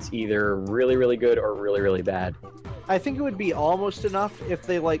 issue where it's either really, really good or really, really bad. I think it would be almost enough if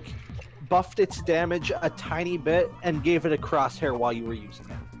they like buffed its damage a tiny bit and gave it a crosshair while you were using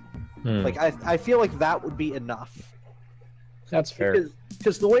it. Hmm. Like I feel like that would be enough. That's fair.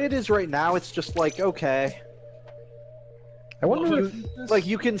 Because the way it is right now, it's just like okay. I wonder if... Like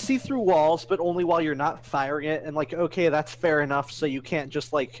you can see through walls, but only while you're not firing it, and like okay, that's fair enough. So you can't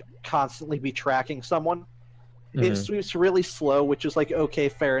just like constantly be tracking someone. It sweeps really slow, which is like okay,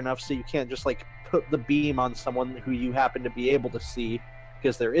 fair enough. So you can't just like put the beam on someone who you happen to be able to see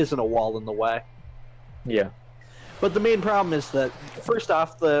because there isn't a wall in the way. Yeah. But the main problem is that first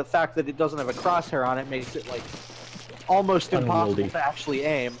off, the fact that it doesn't have a crosshair on it makes it like almost impossible Unwieldy. to actually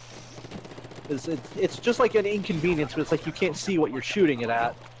aim. It's just like an inconvenience, but it's like you can't see what you're shooting it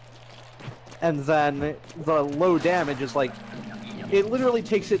at. And then the low damage is like, it literally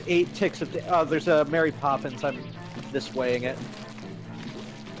takes it 8 ticks of... there's a Mary Poppins, I'm this weighing it.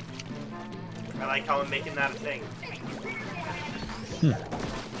 I like how I'm making that a thing.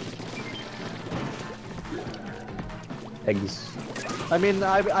 Eggs. I mean,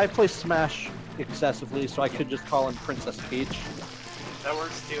 I play Smash excessively, so I could just call him Princess Peach. That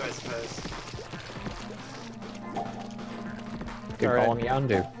works too, I suppose. Could All right. call him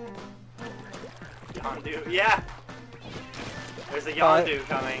Yondu. Yondu, yeah! There's a Yondu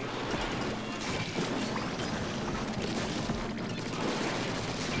coming.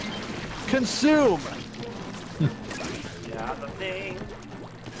 Consume! Yeah, the thing.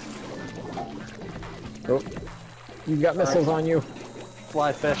 Oh. You got missiles on you.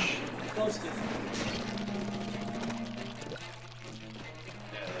 Fly fish. Close to.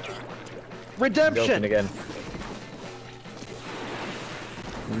 Redemption! Broken again.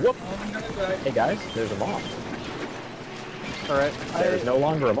 Whoop! Oh, I'm gonna die. Hey guys, there's a moth. Alright. There's no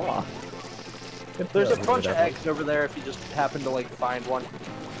longer a moth. There's a bunch of eggs over there if you just happen to like find one.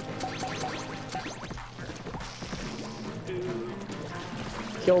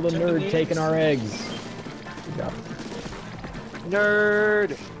 Kill the nerd taking our eggs. Good job.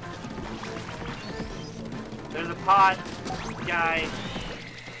 Nerd! There's a pot guy.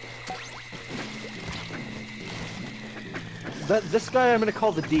 This guy I'm gonna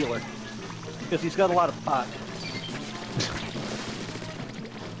call the dealer. Because he's got a lot of pot.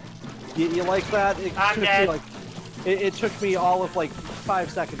 You like that? I'm took dead. Me, like, it took me all of like 5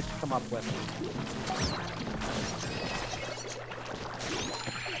 seconds to come up with.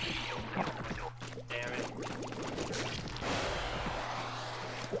 Damn it.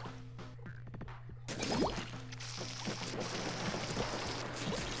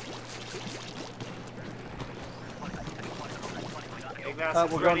 Big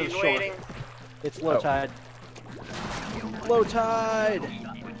Massive we're going to ready the and shore. waiting. It's low Oh. tide. Low tide!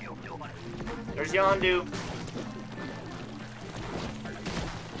 There's Yondu.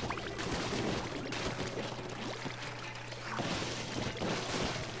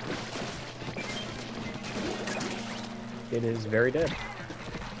 it is very dead.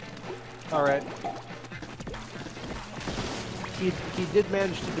 Alright. He did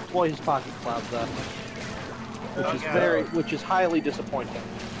manage to deploy his pocket cloud though. Which is highly disappointing.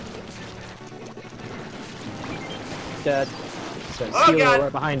 Dead. So Oh god!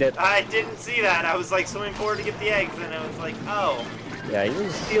 right behind it. I didn't see that. I was like swimming forward to get the eggs, and I was like, oh. Yeah, he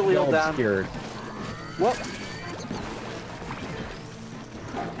was Steel down. obscured. Whoop.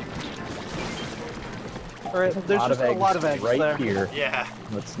 Alright, there's just a lot of eggs right there. here. Yeah.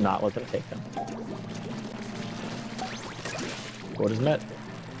 Let's not let them take them. What is met?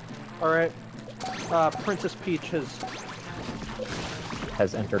 Alright. Princess Peach has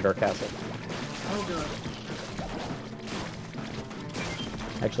entered our castle. Oh god.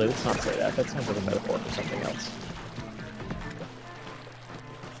 Actually, let's not say that. That sounds like a metaphor for something else.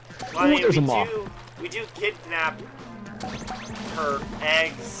 Well, I mean, there's a moth. we do kidnap her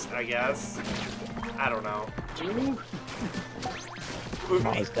eggs, I guess. I don't know.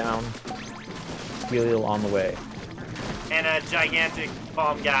 Moth is down. Helial on the way. And a gigantic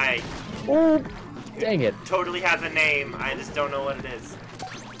bomb guy. Oh, dang it. Totally has a name. I just don't know what it is.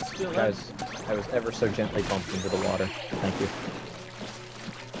 Guys, I was ever so gently bumped into the water. Thank you.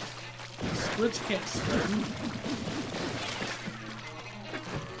 Squids can't swim.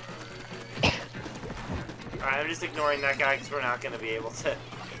 Alright, I'm just ignoring that guy because we're not going to be able to.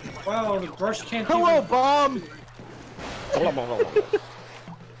 Wow, the brush can't Hello, even... bomb!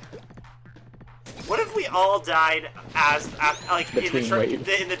 What if we all died as like in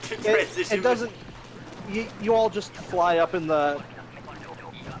the transition? It doesn't. You all just fly up in the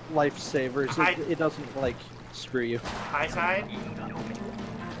lifesavers. It doesn't like screw you. High tide?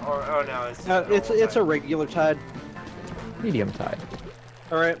 Or oh no, it's a regular tide. Medium tide.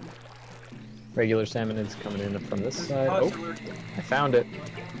 All right. Regular salmon is coming in from this side. Oh, I found it.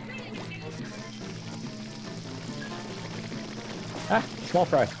 Ah, small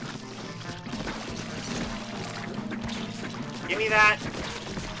fry. Give me that.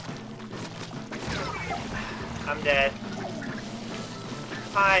 I'm dead.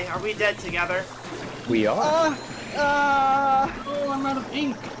 Hi, are we dead together? We are. Oh, I'm out of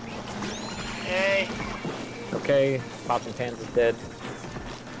ink. Hey. Okay, Pots and Pans is dead.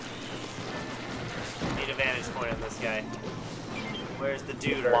 Need a vantage point on this guy. Where's the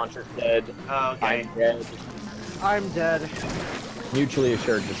dude? Launcher's dead. Oh, okay. I'm dead. I'm dead. Mutually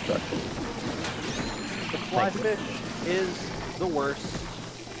assured destruction. The flyfish is the worst.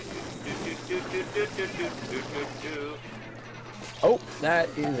 Oh, that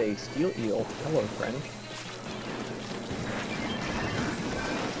is a steel eel. Hello, friend.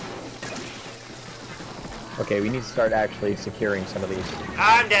 Okay, we need to start actually securing some of these.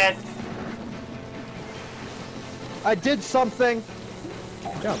 I'm dead. I did something.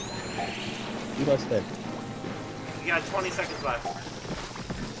 Jump. You less dead. We got 20 seconds left.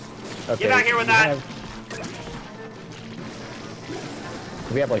 Okay, Get back here with that.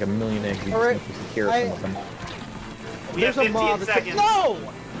 We have like a million eggs. We All right. just need to secure some of them. We have 15 seconds. No!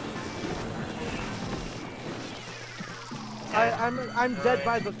 I'm dead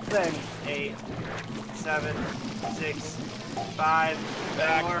by the thing. 8, 7, 6, 5,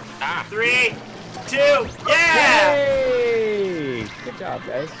 4, 3, 2, yeah! Yay! Good job,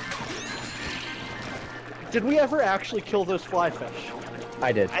 guys. Did we ever actually kill those flyfish?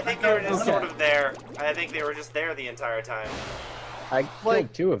 I did. I think they were just sort of there. I think they were just there the entire time. I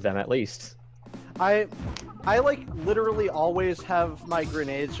killed 2 of them at least. I like literally always have my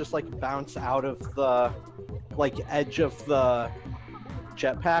grenades just like bounce out of the like edge of the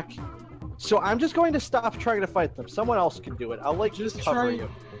jetpack. So I'm just going to stop trying to fight them. Someone else can do it. I'll like just cover you.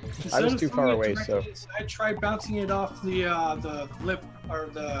 I was too far away, so I tried bouncing it off the lip or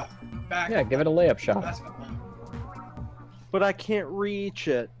the back. yeah, give it a layup shot. But I can't reach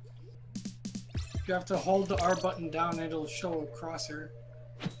it. You have to hold the R button down and it'll show a crosshair.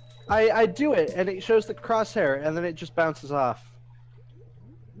 I do it and it shows the crosshair and then it just bounces off.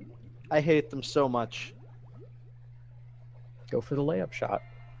 I hate them so much. Go for the layup shot.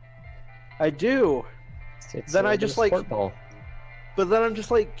 I do. It's Then I just like sport ball. But then I'm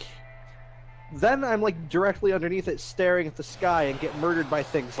just like then I'm like directly underneath it staring at the sky and get murdered by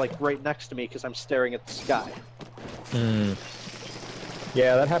things like right next to me because I'm staring at the sky. Hmm.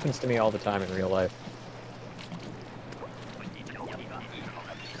 Yeah, that happens to me all the time in real life.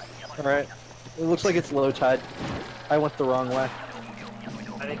 Alright. It looks like it's low tide. I went the wrong way.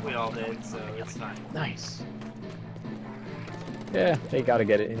 I think we all did, so it's fine. Nice. Yeah, they gotta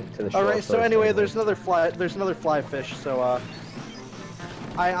get it into the shore. Alright, so anyway, there's another flyfish, so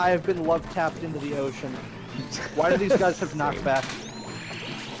I have been love tapped into the ocean. Why do these guys have knockback?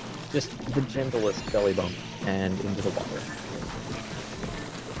 just the gentlest belly bump. and into the water.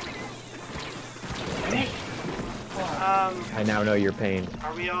 I now know your pain.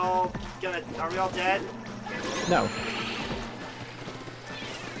 Are we all dead? No.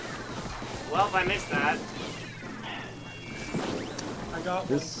 Well, if I missed that. I got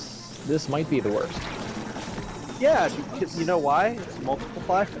This might be the worst. Yeah, you know why? It's multiple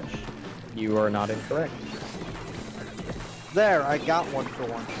fly fish. You are not incorrect. There, I got one for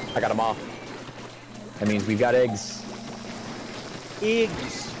once. I got them all. That means we've got eggs.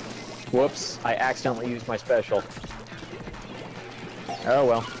 Eggs. Whoops, I accidentally used my special. Oh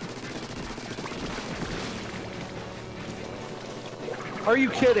well. Are you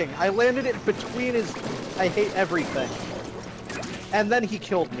kidding? I landed it between his... I hate everything. And then he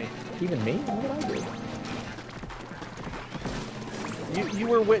killed me. Even me? What did I do? You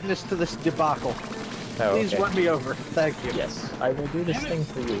were witness to this debacle. Oh, Please okay. run me over. Thank you. Yes, I will do this thing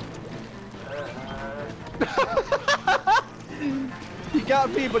for you. He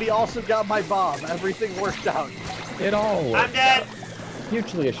got me, but he also got my bomb. Everything worked out. It all worked I'm dead! out.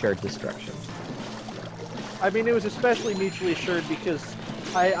 Mutually assured destruction. I mean, it was especially mutually assured because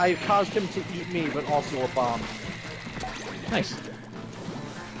I caused him to eat me, but also a bomb. Nice.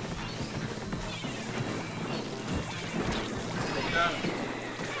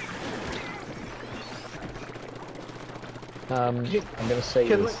 I'm gonna say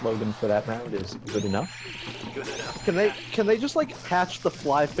Can the we- slogan for that round is good enough. Good enough. Can they just like patch the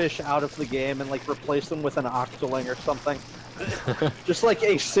fly fish out of the game and like replace them with an octoling or something? Just like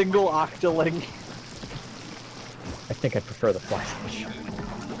a single octoling. I think I prefer the fly fish.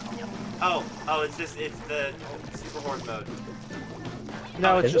 Oh, it's the super horde mode.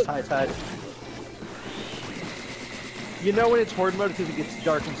 No, it's Is just it? high tide. You know when it's horde mode because it gets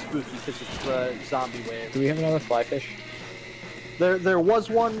dark and spooky because it's the zombie wave. Do we have another fly fish? There was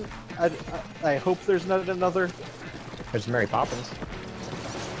one. I hope there's not another. There's Mary Poppins.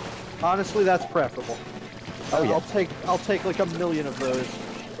 Honestly, that's preferable. Oh yeah. I'll take like a million of those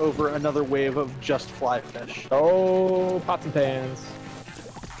over another wave of just fly fish. Oh, pots and pans.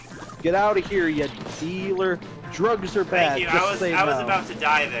 Get out of here, you dealer. Drugs are bad. Thank you. Just I was say I was no. about to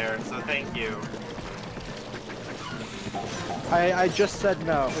die there, so thank you. I just said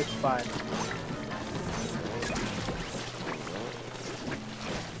no. It's fine.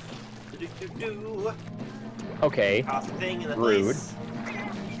 Do-do-do. Okay. Toss the thing in the Rude. place.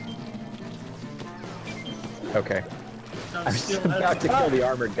 Okay. I'm I was still about to kill the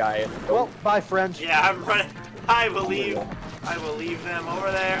armored guy. Well, bye, friend. Yeah, I'm running. I will leave them over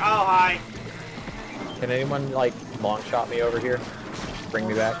there. Oh, hi. Can anyone like long shot me over here? Bring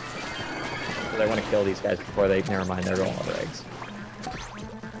me back. Because I want to kill these guys before they. Never mind, they're all other eggs.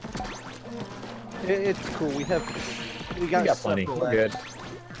 It's cool. We got Plenty. several We're eggs. good.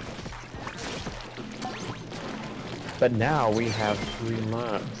 But now we have 3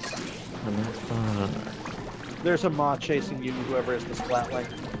 lives. And that's fun. There's a maw chasing you, whoever is the splatling.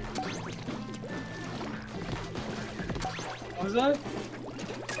 What was that?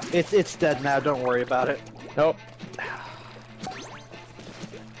 It's dead now. Don't worry about it. Nope.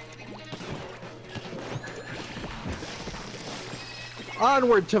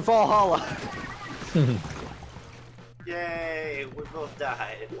 Onward to Valhalla. Yay, we both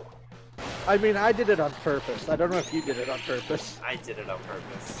died. I mean, I did it on purpose. I don't know if you did it on purpose. I did it on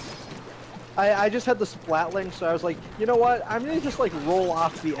purpose. I just had the splatling, so I was like, you know what? I'm gonna just like roll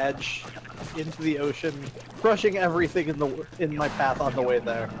off the edge into the ocean, crushing everything in my path on the way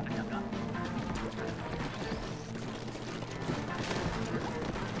there.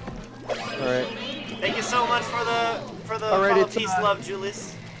 All right. Thank you so much for the Alright, follow. it's, Peace, love,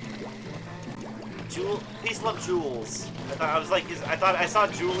 Julius. Peace, love, Jules. I thought I saw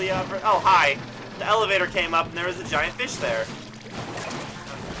Julia. Oh, hi. The elevator came up and there was a giant fish there.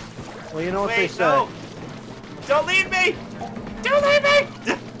 Well, you know what they Wait, say. no! Don't leave me! Don't leave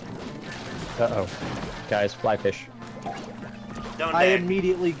me! Uh-oh. Guys, fly fish. Don't I dare.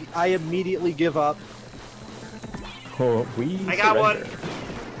 immediately give up. Oh, we I got surrender.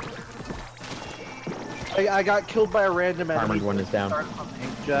 I got killed by a random enemy. Armored one is down. Started on the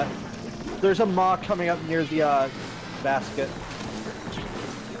ink jet. There's a maw coming up near the basket.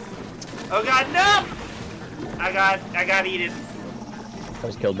 Oh god, no! I got eaten. I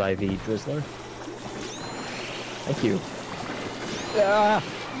was killed by the Drizzler. Thank you. Ah!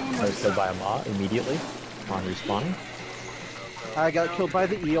 I was killed by a maw immediately on respawning. I got killed by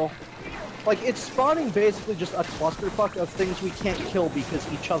the eel. Like, it's spawning basically just a clusterfuck of things we can't kill because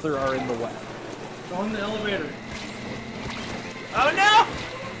each other are in the way. Go in the elevator. Oh no!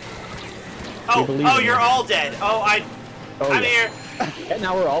 We believe Oh, in you're you. all dead. Oh, Oh, I'm yeah. here. And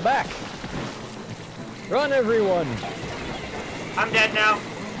now we're all back. Run, everyone! I'm dead now.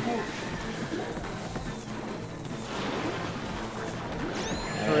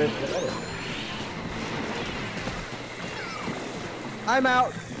 Alright. I'm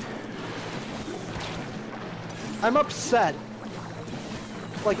out. I'm upset.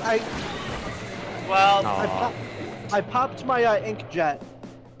 Like, Well, I popped my inkjet,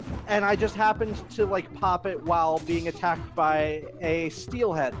 and I just happened to, like, pop it while being attacked by a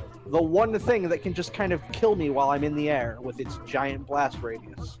steelhead. The one thing that can just kind of kill me while I'm in the air with its giant blast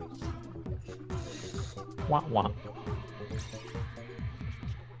radius. Wah wah.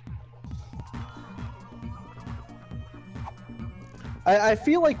 I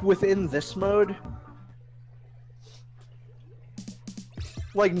feel like within this mode,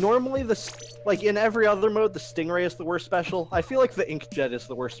 like normally like in every other mode, the Stingray is the worst special. I feel like the Inkjet is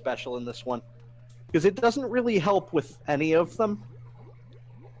the worst special in this one. Because it doesn't really help with any of them.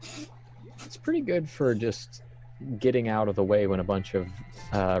 It's pretty good for just getting out of the way when a bunch of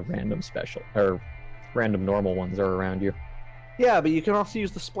random special or random normal ones are around you. Yeah, but you can also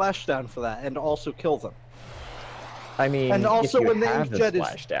use the splashdown for that and also kill them. I mean, and also if you when the have Inkjet is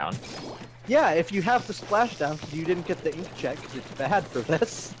splashdown. Yeah, if you have the splashdown, because you didn't get the Inkjet because it's bad for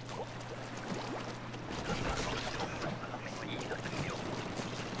this.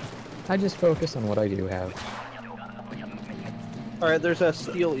 I just focus on what I do have. Alright, there's a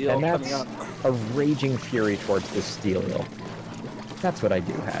steel eel And coming that's up. a raging fury towards this steel eel. That's what I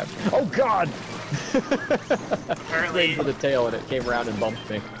do have. Oh god! apparently, Right for the tail and it came around and bumped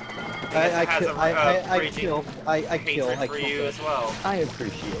me. I has kill, a I raging kill, I kill, hatred I for kill. you as well. I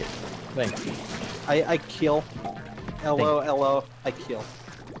appreciate it. Thank you. I kill. LO, I kill.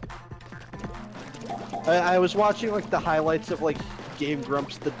 I was watching like the highlights of like Game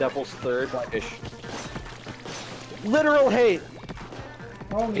Grumps the Devil's Third. Ish. Literal hate!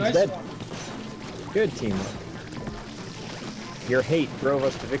 Oh, It's nice dead. one. Good teamwork. Your hate drove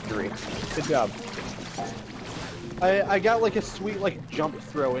us to victory. Good job. I got like a sweet like jump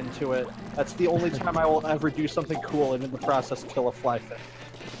throw into it. That's the only time I will ever do something cool and in the process kill a flyfish.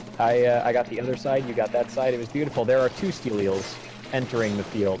 I got the other side, you got that side. It was beautiful. There are two steel eels entering the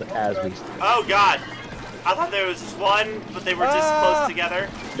field as we speak. Oh god! I thought there was just one, but they were just close together.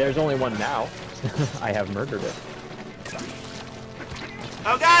 There's only one now. I have murdered it.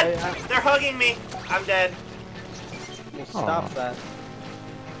 Oh god! They're hugging me! I'm dead. We'll stop Aw. that.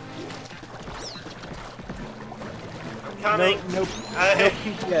 I'm coming. No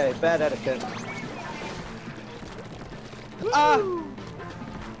PTA, bad etiquette. Ah!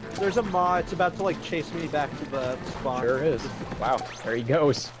 There's a maw, it's about to like chase me back to the spawn. Sure is. Wow, there he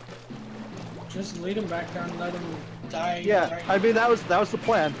goes. Just lead him back down and let him die. Yeah, right I mean that was the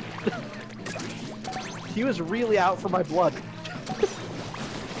plan. He was really out for my blood.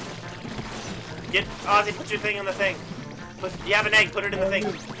 Get Ozzy, put your thing in the thing. You have an egg, put it in the thing.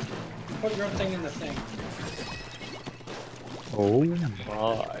 Put your thing in the thing. Oh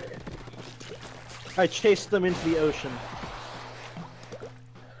my. I chased them into the ocean.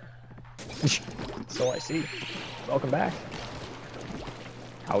 So I see. Welcome back.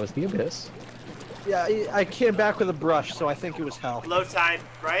 How was the abyss? Yeah, I came back with a brush, so I think it was hell. Low tide,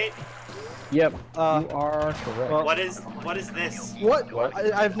 right? Yep, you Uh, are correct. well- What is this? What? What?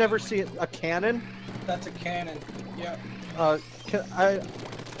 I've never seen a cannon. That's a cannon. Yeah.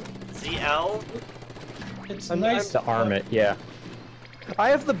 ZL? It's I'm- nice to arm it, yeah. I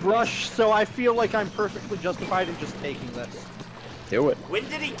have the brush, so I feel like I'm perfectly justified in just taking this. Do it. When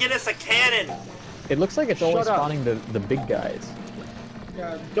did he get us a cannon? It looks like it's only Shut up. spawning the big guys.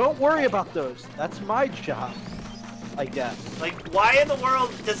 Yeah. Don't worry about those. That's my job, I guess. Like, why in the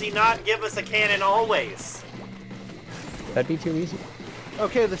world does he not give us a cannon always? That'd be too easy.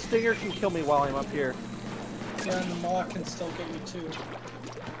 Okay, the stinger can kill me while I'm up here. Yeah, and the maw can still get you too.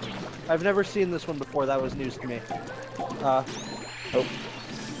 I've never seen this one before. That was news to me. Oh,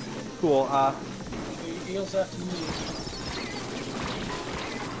 Cool. The eels have to move.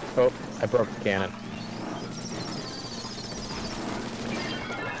 oh, I broke the cannon.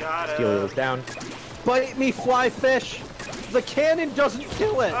 Got Steel it. is down. Bite me, fly fish! The cannon doesn't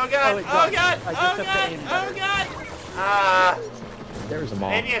kill it! Oh god! it Oh does. god! I just Oh have to god! aim Oh better. god! There's a mall.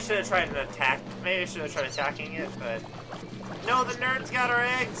 Maybe I should have tried to attack. Maybe I should have tried attacking it, but no, the nerds got our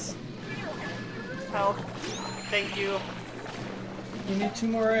eggs. Help! Thank you. You need 2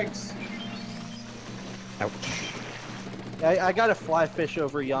 more eggs. Ouch. I got a fly fish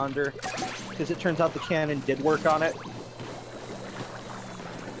over yonder, because it turns out the cannon did work on it.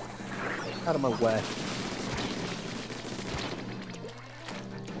 Out of my way.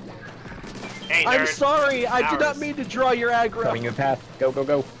 Hey, I'm nerd. sorry, I did not Ours. mean to draw your aggro. Cutting your path. Go, go,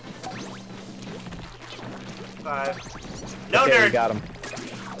 go. 5. No Okay, nerd. we got him.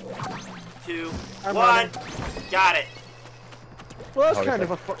 2, I'm 1. running. Got it. Well, Oh,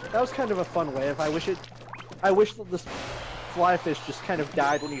 that was kind of a fun wave. I wish that this fly fish just kind of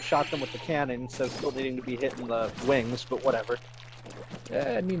died when you shot them with the cannon instead of still needing to be hit in the wings, but whatever.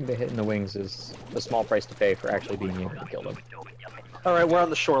 Yeah, needing to hit in the wings is a small price to pay for actually being able to kill them. Alright, we're on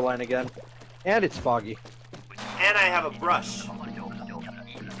the shoreline again. And it's foggy. And I have a brush.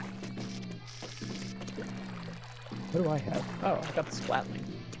 What do I have? Oh, I got the splatling.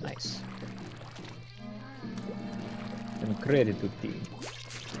 Nice. Incredible.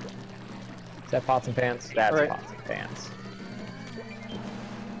 Is that pots and pans? That's Right. pots and pans.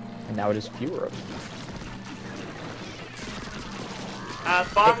 And now it is fewer of them.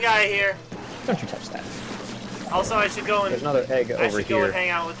 Bomb guy here. Don't you touch that. Also, I should go and There's another egg I over should go and here. hang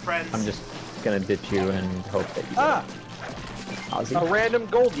out with friends. I'm just gonna ditch you and hope that you Ah! Ozzy. A random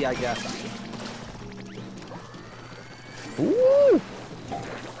Goldie, I guess. Ooh!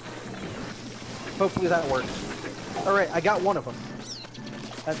 Hopefully that works. Alright, I got one of them.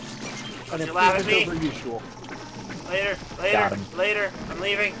 That's an You laugh at improvement me? over usual. Later, Got later, him. later. I'm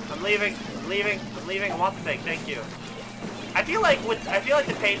leaving. I'm leaving. I'm leaving. I'm leaving. I want the thing. Thank you. I feel like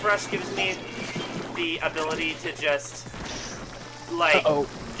the paintbrush gives me the ability to just like Uh-oh.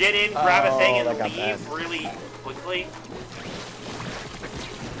 get in, grab a thing, and I got leave that. really quickly.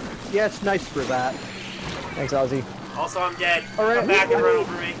 Yeah, it's nice for that. Thanks, Ozzy. Also, I'm dead. All right, Come back and run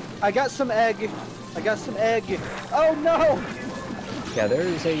over me. I got some egg. I got some egg. Oh no! Yeah, there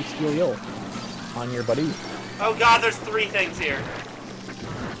is a steel eel on your buddy. Oh God, there's 3 things here.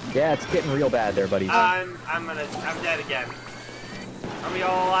 Yeah, it's getting real bad there, buddy. I'm dead again. Are we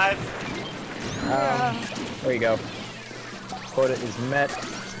all alive? There you go. Quota is met.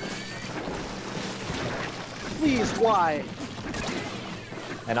 Please, why?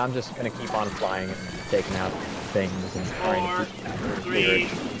 And I'm just gonna keep on flying and taking out things and trying 4, to keep 3,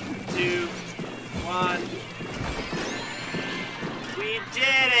 2, 1. We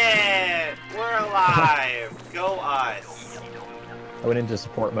did it! We're alive! Go us! I went into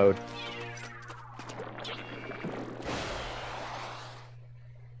support mode.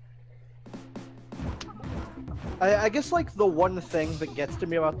 I guess like the one thing that gets to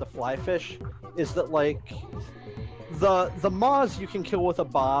me about the fly fish is that like the maws you can kill with a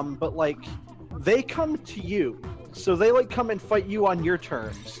bomb, but like they come to you, so they like come and fight you on your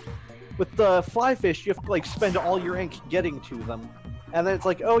terms. With the fly fish, you have to like spend all your ink getting to them, and then it's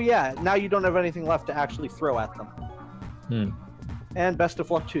like, oh yeah, now you don't have anything left to actually throw at them. And best of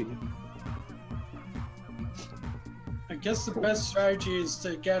luck to you. I guess the best strategy is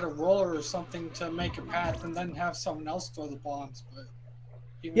to get a roller or something to make a path and then have someone else throw the bombs. But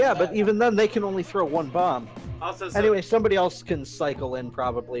Yeah, but even then they can only throw one bomb. Also, so Anyway, somebody else can cycle in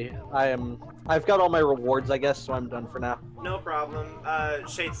probably. I've got all my rewards, I guess, so I'm done for now. no problem.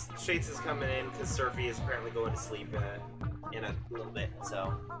 Shades is coming in because Surfy is apparently going to sleep in a little bit,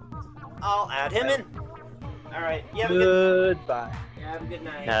 so I'll add him in. All right. You have a good. Goodbye. Yeah, have a good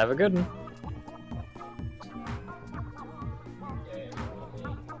night. Have a good one.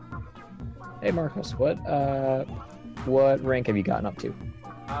 Hey Marcos, what rank have you gotten up to?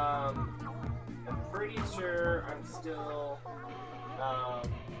 I'm pretty sure I'm still.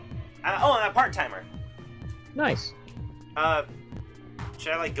 I'm a part-timer. Nice.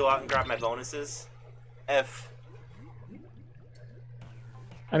 Should I like go out and grab my bonuses?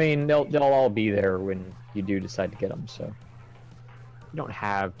 I mean, they'll all be there when you do decide to get them, so you don't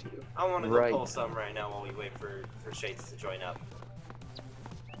have to. I want to go Right. pull some right now while we wait for Shades to join up.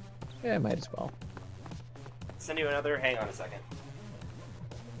 Yeah, might as well. Send you another. Hang on a second.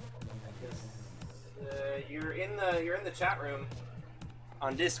 You're in the chat room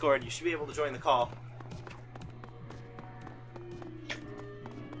on Discord. You should be able to join the call.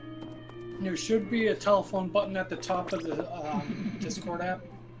 there should be a telephone button at the top of the Discord app.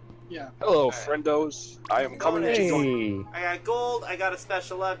 Yeah. Hello, Alright. friendos. I am coming to join. Hey, I got gold. I got a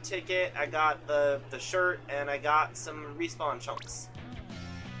special love ticket. I got the shirt, and I got some respawn chunks.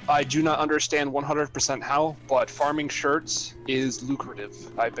 I do not understand 100% how, but farming shirts is lucrative.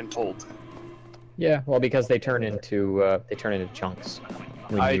 I've been told. yeah, well, because they turn into chunks.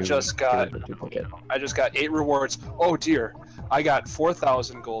 When I you just do got- the duplicate. I just got 8 rewards. Oh dear. I got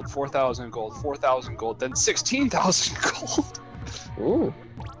 4,000 gold, 4,000 gold, 4,000 gold, then 16,000 gold. Ooh,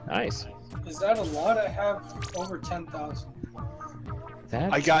 nice. Is that a lot? I have over 10,000.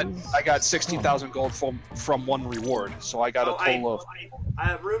 That I got is- 16,000 gold from one reward, so I got a total of.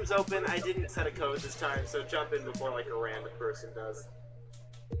 Room's open. I didn't set a code this time, so jump in before like a random person does.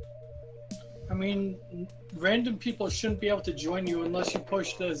 I mean, random people shouldn't be able to join you unless you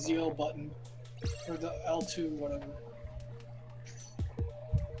push the Zeal button. Or the L2, whatever.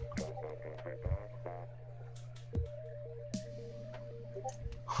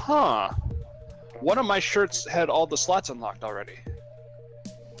 Huh. One of my shirts had all the slots unlocked already.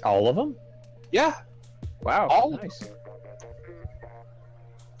 All of them? Yeah. Wow. All- Nice.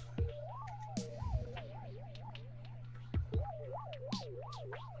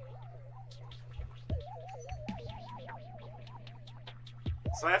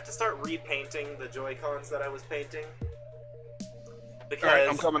 So I have to start repainting the Joy-Cons that I was painting. Because Alright,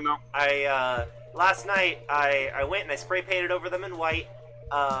 I'm coming now. last night I went and I spray painted over them in white,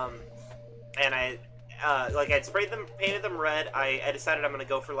 and I'd sprayed them, painted them red. I decided I'm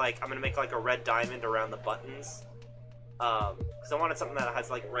gonna make like a red diamond around the buttons, because I wanted something that has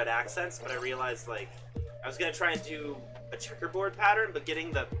like red accents. But I realized like I was gonna try and do a checkerboard pattern, but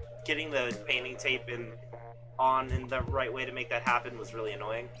getting the painting tape in the right way to make that happen was really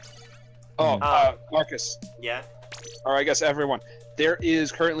annoying. Oh, Marcus. Yeah. Or I guess everyone. There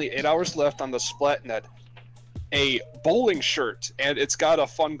is currently 8 hours left on the Splatnet. A bowling shirt, and it's got a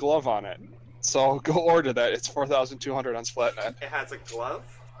fun glove on it. So go order that. It's 4,200 on Splatnet. It has a glove?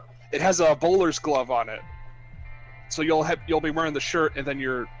 It has a bowler's glove on it. So you'll be wearing the shirt, and then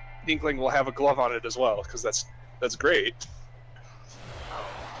your Inkling will have a glove on it as well, because that's great.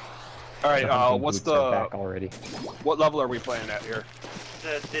 All right, what's Boots are the back already? what level are we playing at here?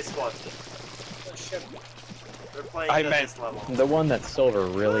 This one. The ship. We're playing I meant- this level. The one that Silver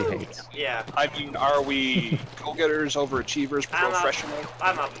really hates. Yeah. I mean, are we go-getters, overachievers, professional?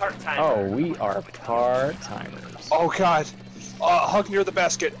 I'm a part-timer. Oh, we are part-timers. Oh God! Hug near the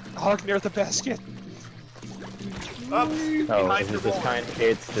basket. Hug near the basket. Oops. Oh, Behind is your it this wall. kind?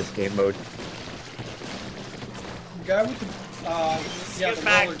 It's this game mode. The guy with the Scoot the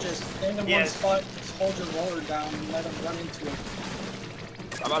back. roller, just stand in one Yes. spot, just hold your roller down and let him run into it.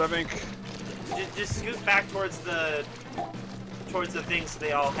 I'm out of ink. Just scoot back towards the thing so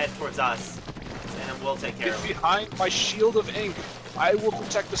they all head towards us, and then we'll take care Get of it. behind my shield of ink. I will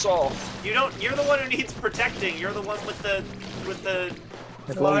protect us all. You're the one who needs protecting. You're the one with the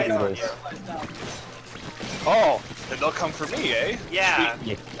It's flies low on noodles. you. Flies down. Oh, then they'll come for me, eh? Yeah.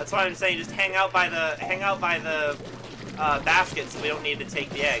 Yeah. That's why I'm saying just hang out by the basket so we don't need to take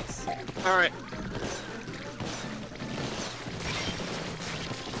the eggs. All right.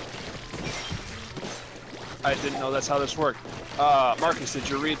 I didn't know that's how this worked. Marcus, did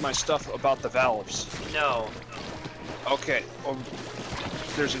you read my stuff about the valves? No. Okay.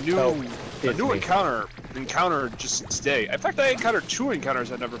 There's a new it's me. encounter just today. In fact, I encountered 2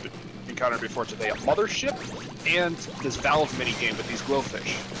 encounters I've never been encountered before today: a mothership and this valve mini game with these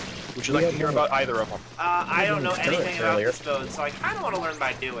glowfish. Would you like to hear about either of them? I don't know Sure, anything about earlier. this mode, so I kind of want to learn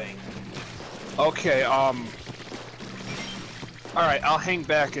by doing. Okay. All right. I'll hang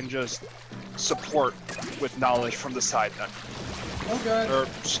back and just support with knowledge from the side then. Oh god. Or,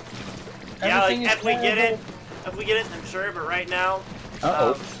 Yeah, like Everything is if we get it, horrible. then sure. But right now,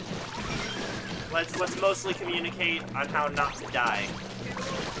 Uh-oh. let's mostly communicate on how not to die.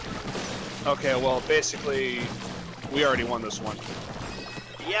 okay. Well, basically, we already won this one.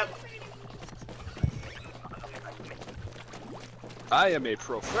 Yep. I am a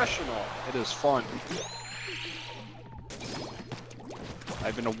professional. It is fun.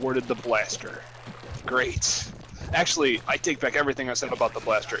 I've been awarded the blaster. Great. Actually, I take back everything I said about the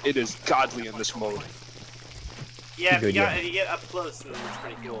blaster. It is godly in this mode. Yeah, Good, yeah. if you get up close, then it's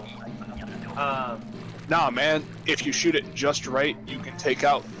pretty cool. Nah, man. If you shoot it just right, you can take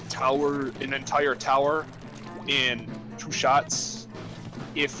out an entire tower in 2 shots.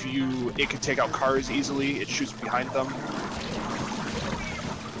 It can take out cars easily. It shoots behind them.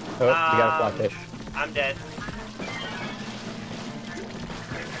 Oh, you got a flatfish. I'm dead.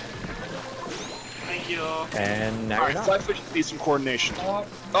 Thank you. And now Alright, you're not. flatfish need some coordination. Oh,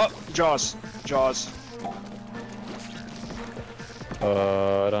 Oh, Jaws. Jaws.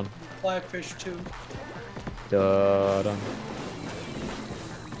 Dun, fly fish too. dun.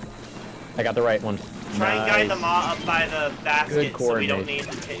 I got the right one. Try and guide Nice. them all up by the basket, Good so we don't need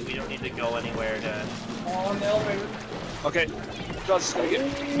coordination. to go anywhere to. On the elevator. Okay. Jaws is gonna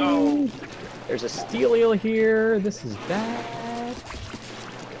get. No. There's a steel eel here. This is bad.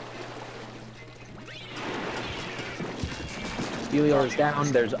 Steel eel is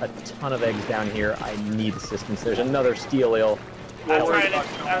down. There's a ton of eggs down here. I need assistance. There's another steel eel. I'm worry trying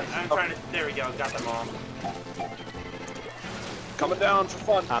to. about I'm trying to. There we go. Got them all. Coming down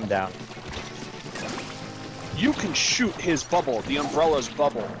for fun. I'm down. You can shoot his bubble, the umbrella's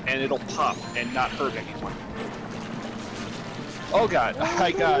bubble, and it'll pop and not hurt anyone. Oh god,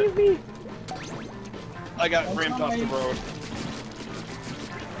 I got rammed off the road.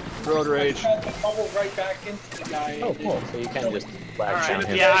 Road rage. Bubble right back into the guy. Oh, cool. So you can just flash on Alright,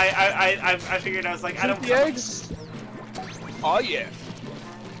 him. yeah, I figured, I was like, I don't... The eggs. Oh yeah.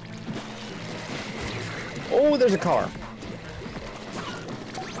 Oh, there's a car.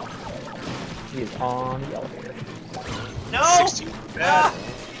 He's on the elevator. No! 16. Ah,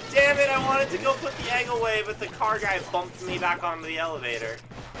 damn it, I wanted to go put the egg away, but the car guy bumped me back onto the elevator.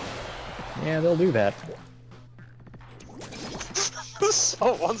 Yeah, they'll do that.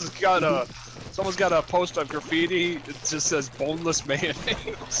 Someone's got a post of graffiti. It just says boneless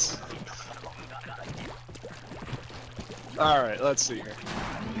mayonnaise. All right, let's see here.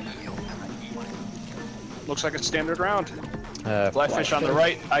 Looks like a standard round. Flyfish on the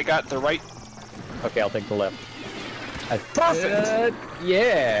right. I got the right. Okay, I'll take the left. Perfect.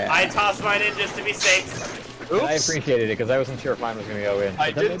 Yeah. I tossed mine in just to be safe. Oops. I appreciated it because I wasn't sure if mine was going to go in.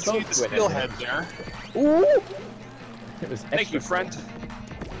 I But then didn't they see both the went in steelhead there. Ooh! It was Thank you, extra friend.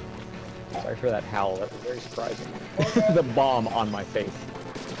 Sorry for that howl. That was very surprising. The bomb on my face.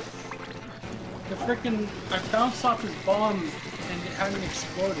 The frickin' I bounced off his bomb and it hadn't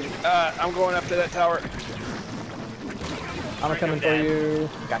exploded. I'm going after that tower. I'm coming for dead. you.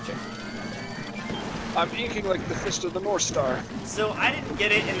 Gotcha. I'm inking like the fist of the North Star. So I didn't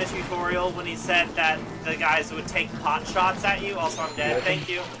get it in the tutorial when he said that the guys would take pot shots at you. Also, I'm dead. Thank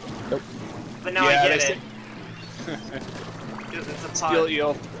you. Nope. But now Yeah, I they get say- it. Because it's a Steel pot.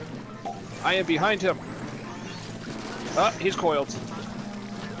 eel. I am behind him. Ah, he's coiled.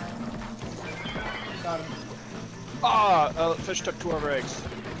 Got him. Ah, fish took 2 of our eggs.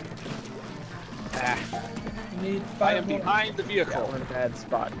 Ah, You need I 5 am more. behind the Yeah, vehicle. we're in a bad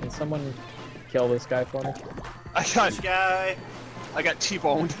spot. Can someone kill this guy for me? This guy. I got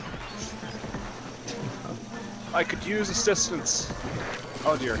T-boned. I could use assistance.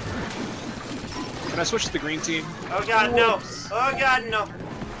 Oh dear. Can I switch to the green team? Oh god, no. Whoops. Oh god, no.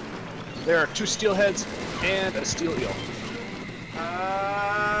 There are 2 steelheads and a steel eel.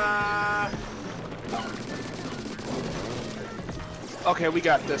 Okay, we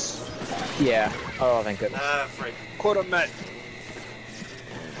got this. Yeah. Oh, thank goodness. Frick. Quota met.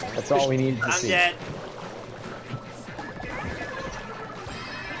 That's all we need to I'm see. dead.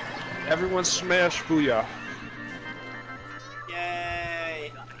 Everyone smash booyah.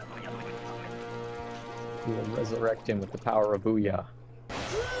 Yay. We will resurrect him with the power of booyah.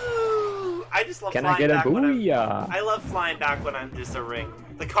 Woo! I just love Can I flying get a back when I'm... booyah? I love flying back when I'm just a ring.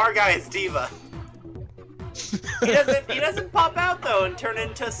 The car guy is Diva. He doesn't pop out though and turn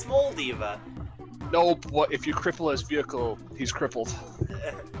into a small Diva. Nope, what if you cripple his vehicle, he's crippled.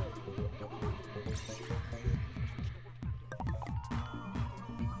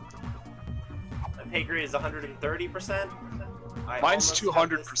 My pay grade is 130%. Mine's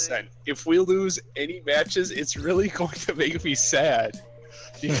 200%. If we lose any matches, it's really going to make me sad.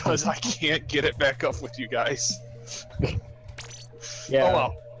 Because I can't get it back up with you guys. Yeah. Oh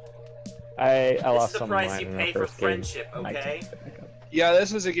well. I This lost is the some of price mine you in pay our for first game. friendship, I can't okay? get it back up. Yeah,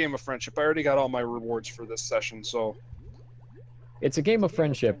 this is a game of friendship. I already got all my rewards for this session, so... It's a game of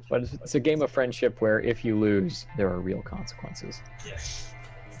friendship, but it's a game of friendship where if you lose, there are real consequences. Yes.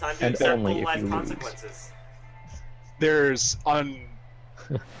 It's time to And accept only full if life you lose. consequences. There's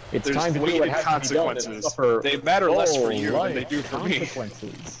It's There's time to do what weighted has to be done and consequences. suffer They matter less for full you than they life do for me.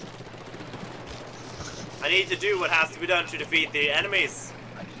 consequences. I need to do what has to be done to defeat the enemies.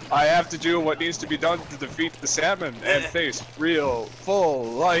 I have to do what needs to be done to defeat the salmon and face real, full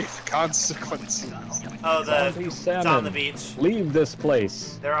life consequences. Oh, Zombie it's salmon. on the beach. Leave this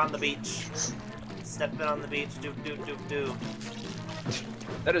place. They're on the beach. Stepping on the beach. Do do do do.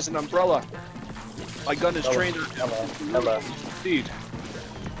 That is an umbrella. My gun is trained. Ella. Indeed.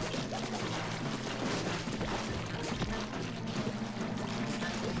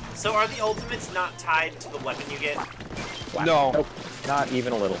 So are the ultimates not tied to the weapon you get? Wow. No. Nope. Not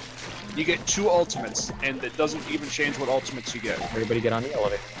even a little. You get 2 ultimates, and it doesn't even change what ultimates you get. Everybody get on the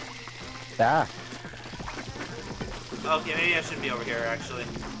elevator. Ah. Okay, maybe I should be over here actually.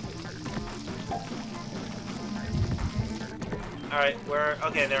 Alright,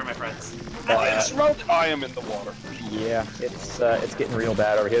 okay, there are my friends. I am surrounded. I am in the water. Yeah, it's getting real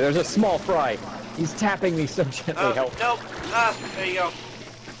bad over here. There's a small fry. He's tapping me so gently. Oh, Help. nope. There you go.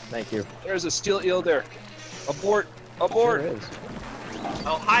 Thank you. There's a steel eel there. Abort! Abort! There is.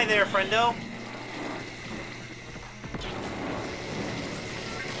 Oh, hi there, friendo.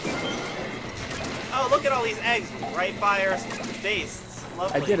 Oh, look at all these eggs right by our base. It's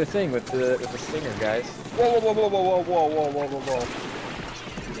lovely. I did a thing with the stinger, guys. Whoa, whoa, whoa, whoa, whoa, whoa, whoa, whoa, whoa, whoa.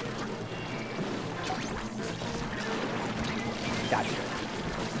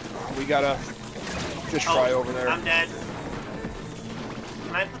 Gotcha. We got a fish fry over there. I'm dead.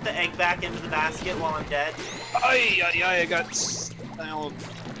 Can I put the egg back into the basket while I'm dead? I got... I got surrounded.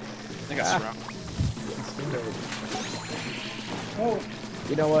 Oh,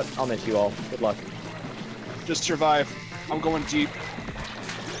 You know what? I'll miss you all. Good luck. Just survive. I'm going deep.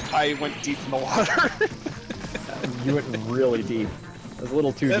 I went deep in the water. You went really deep. It was a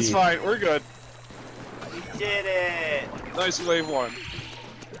little too That's deep. fine, we're good. We did it! Nice wave one.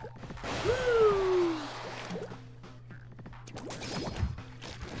 Woo!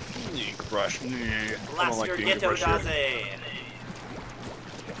 Brush. I don't like being Ghetto brushed here. Daze!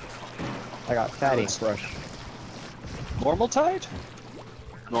 I got fatty brush. Normal tide?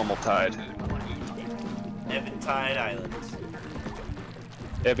 Normal tide. Eventide Island.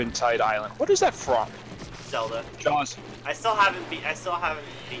 Eventide Island. What is that from? Zelda. Jaws. I still haven't beaten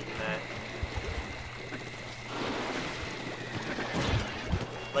that.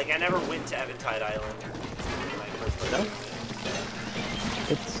 Like, I never went to Eventide Island when I first played No? it.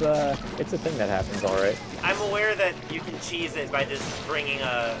 It's a thing that happens, alright. I'm aware that you can cheese it by just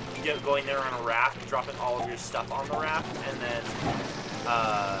going there on a raft, dropping all of your stuff on the raft, and then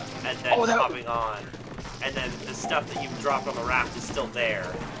hopping on. And then the stuff that you've dropped on the raft is still there,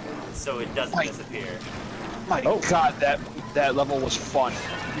 so it doesn't disappear. My God, that level was fun.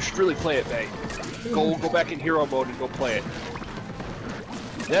 You should really play it, Bay. Go back in hero mode and go play it.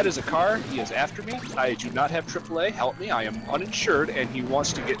 That is a car. He is after me. I do not have AAA. Help me. I am uninsured, and he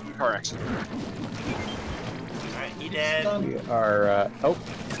wants to get in a car accident. Alright, he dead. We are, oh.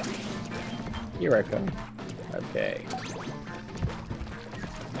 Here I come. Okay.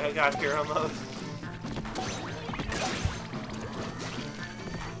 I got hero mode.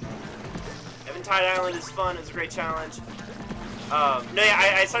 Eventide Island is fun. It's a great challenge. No,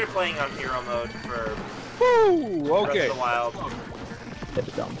 yeah, I started playing on hero mode for Woo! Breath Okay. of the Wild. Hit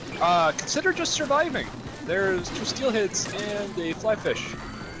the dump. Consider just surviving. There's 2 steelheads and a flyfish.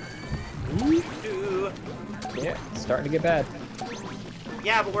 Ooh. Yeah, it's starting to get bad.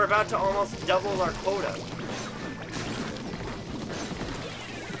 Yeah, but we're about to almost double our quota.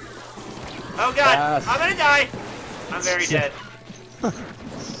 Oh god, Yes. I'm gonna die! I'm very dead.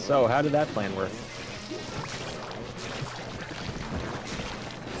 So, how did that plan work?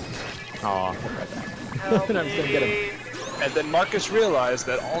 Aw, look at that. Help I'm just gonna get him. me. And then Marcus realized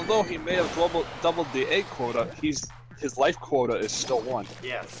that although he may have doubled the egg quota, his life quota is still 1.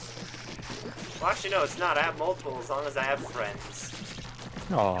 Yes. Well, actually, no, it's not. I have multiple as long as I have friends.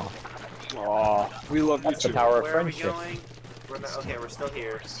 Aw, Aw, we love you that's the too. power of Where are we friendship. going? We're not, okay, we're still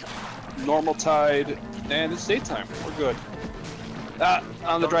here. Normal tide, and it's daytime. We're good.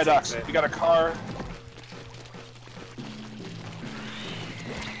 On the Don't dry docks. jinx it. We got a car.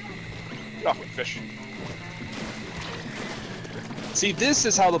 Oh, fish. See, this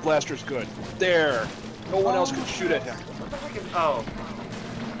is how the blaster's good. There. No one else can shoot at him. What the heck is... Oh.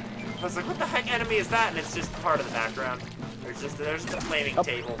 I was like, what the heck enemy is that? And it's just part of the background. There's just a flaming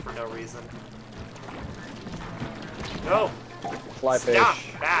table for no reason. No! Flyfish. Stop!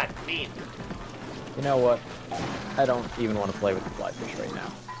 Bad. Mean. You know what? I don't even want to play with the flyfish right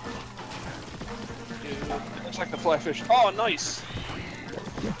now. It looks like the flyfish. Oh, nice.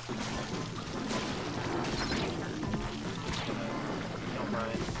 Don't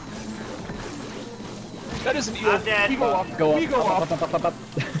mind. That is an eel. I'm dead. We go up. Go We up, go up, up. up, up, up,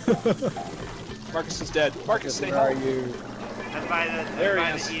 up. Marcus is dead. Marcus, stay Where are home. you? I'm by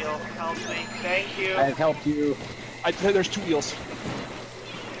the eel. Help me. Thank you. I have helped you. There's 2 eels.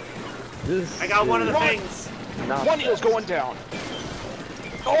 This I got one of the is things. not 1 eel's going down.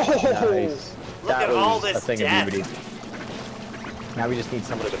 Oh! Nice. Look That at was all a this thing death. of beauty. Now we just need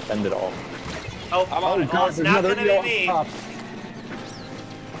someone to defend it all. Oh, I'm on it. well, it's not gonna be me. Top.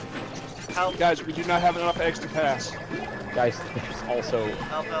 Help. Guys, we do not have enough eggs to pass. Guys, there's also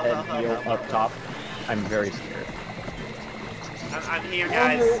Help, help, an help, help, eel help, up help. top. I'm very scared. I'm here,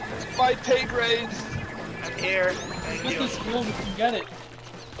 guys. Oh, my pay grade. I'm here. Thank get you. this build if you get it.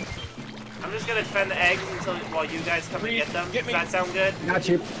 I'm just gonna defend the eggs while you guys come and get them. Get Does me. that sound good? Got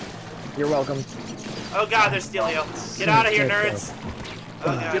you. You're welcome. Oh god, there's Steelio. Get out of here, nerds.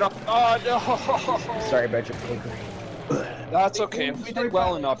 Oh Get god. up. Oh, no. Sorry about your paper. That's okay. If we did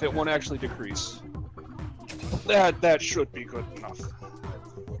well enough, it won't actually decrease. That should be good enough.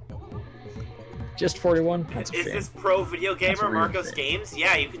 Just 41? That's a Is shame. this pro video That's a gamer real Marcos shame. Games?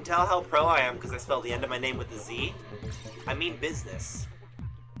 Yeah, you can tell how pro I am because I spelled the end of my name with a Z. I mean business.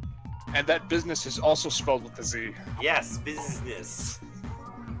 And that business is also spelled with a Z. Yes, business.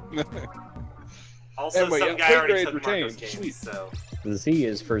 Also, Anyway, some guy pay already grade took retained. Marcos Games, Sweet. so The Z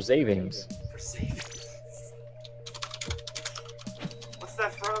is for savings. for savings. What's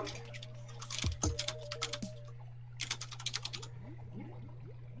that from?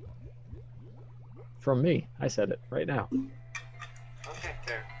 From me. I said it right now. Okay,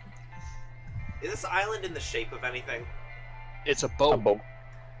 fair. Is this island in the shape of anything? It's a boat. A boat.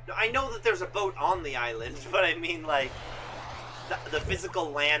 No, I know that there's a boat on the island, but I mean, like, the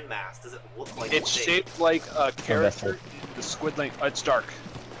physical landmass. Does it look like It's shaped like a character in the Squid Link. It's dark.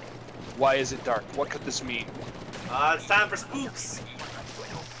 Why is it dark? What could this mean? It's time for spooks.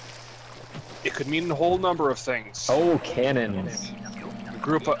 It could mean a whole number of things. Oh, cannons. A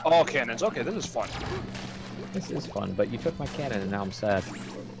group of all cannons. Okay, this is fun. This is fun, but you took my cannon and now I'm sad.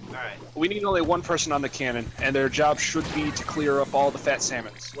 Alright. We need only one person on the cannon, and their job should be to clear up all the fat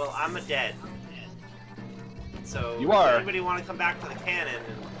salmons. Well, I'm a dead. So, You are. Does anybody want to come back to the cannon?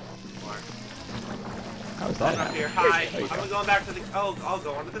 Or... How's that? Up here. Hi. There you go. I'm going back to the... Oh, I'll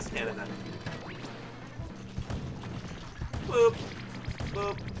go onto this cannon then. Boop.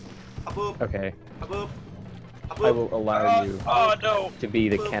 Boop. A boop. Okay. A boop. A boop. I will allow you Oh no! to be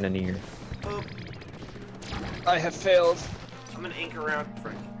the Boop. cannoneer. Boop. I have failed. I'm gonna ink around...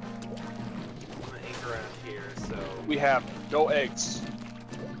 Frick. I'm gonna ink around here, so... We have no eggs.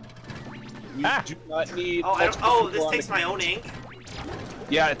 We do not need. Oh, multiple this people on takes the my own ink?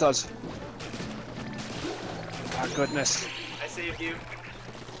 Yeah, it does. Oh, goodness. I saved you.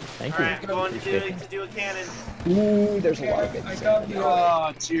 Thank you. Alright, I'm going Appreciate to do a cannon. Ooh, there's a lot of I it. got the.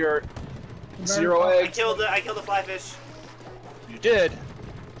 Oh, dear. Zero I eggs. killed the fly fish. You did.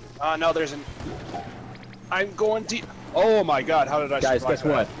 Now there's an. I'm going deep. Oh my god, how did I Guys, survive guess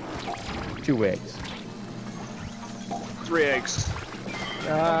that? what? 2 eggs. 3 eggs.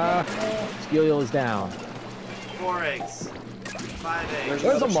 Skelial is down. 4 eggs. 5 eggs.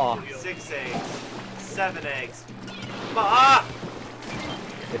 There's a moth. 6 eggs. 7 eggs. Ah!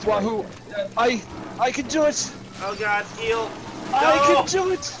 It's Wahoo! I can do it! Oh god, heal. No! I can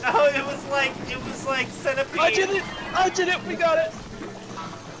do it! No, it was like centipede. I did it! I did it! We got it!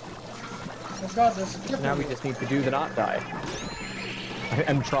 Oh god, there's a different. Now we just need to do the not die.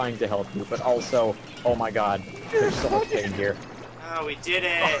 I'm trying to help you, but also, oh my god, there's so much pain here. Oh, we did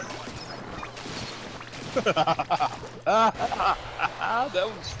it. That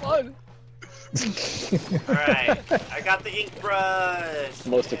was fun! Alright, I got the ink brush.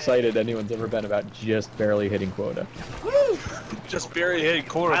 Most excited anyone's ever been about just barely hitting quota. Woo! Just barely hitting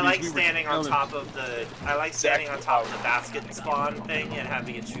corner. I like standing on top of the. I like standing on top of the basket spawn thing and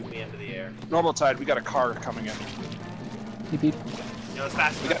having it shoot me into the air. Normal tide, we got a car coming in. Beep beep. You know, it's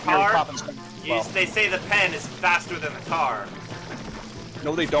faster We than got the Mary car. Poppins coming. Well, They say the pen is faster than the car.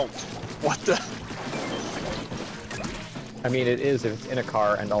 no, they don't. What the? I mean, it is if it's in a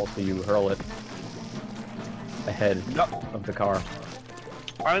car and also you hurl it ahead No. of the car.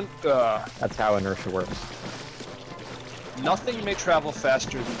 That's how inertia works. Nothing may travel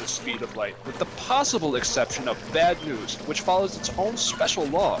faster than the speed of light, with the possible exception of bad news, which follows its own special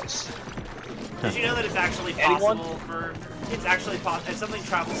laws. Did you know that it's actually Anyone? possible for... It's actually possible... If something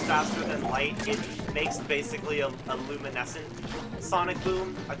travels faster than light, it makes basically a luminescent sonic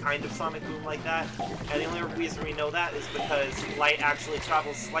boom, a kind of sonic boom like that. And the only reason we know that is because light actually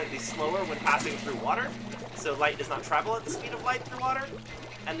travels slightly slower when passing through water. So light does not travel at the speed of light through water.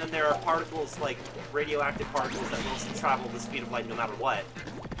 And then there are particles, like radioactive particles, that will travel the speed of light no matter what.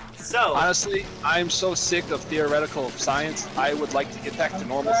 So... Honestly, I'm so sick of theoretical science, I would like to get back to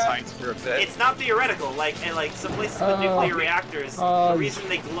normal science for a bit. It's not theoretical. Like some places with nuclear reactors, the reason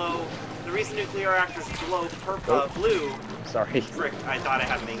they glow, the reason nuclear reactors glow blue. Sorry. Frick! I thought I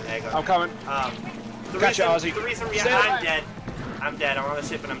had an egg on. I'm coming. The Gotcha, Ozzy. reason Stay I'm alive. dead. I'm dead. I'm on the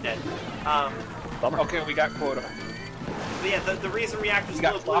ship and I'm dead. Bummer. Okay, we got quota. But yeah, the reason reactors You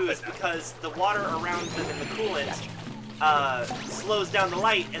got glow blue flop is it. because the water around them in the coolant slows down the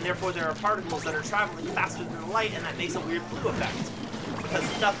light, and therefore there are particles that are traveling faster than the light, and that makes a weird blue effect. Because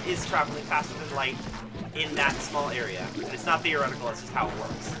stuff is traveling faster than light in that small area. And it's not theoretical, it's just how it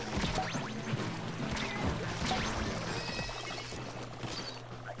works.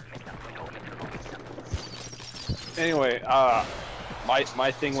 Anyway,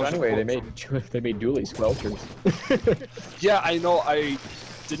 my thing So was... anyway, they made dually squelchers. Yeah, I know, I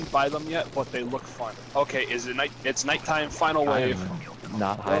didn't buy them yet, but they look fun. Okay, is it night? It's nighttime, final I wave. am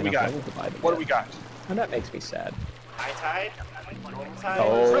not high What do we enough got? level to buy them What do we yet. got? And that makes me sad. High tide? Normal tide?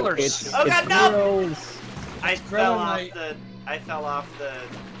 Oh, Thrillers. it's Oh, God, no! grills. I fell off night. the... I fell off the...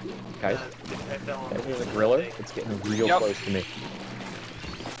 Guys, I fell off there's a the griller. thing. It's getting real Yep. close to me.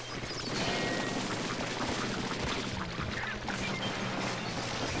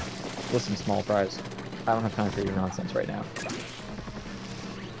 Listen, small fries. I don't have time for your nonsense right now.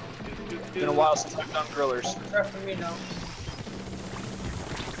 It's been a while since I've done grillers. Prep for me now.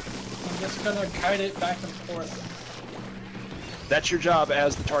 I'm just gonna guide it back and forth. That's your job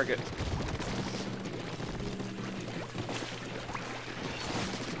as the target.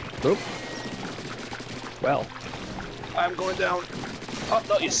 Oop. Well. I'm going down. Oh,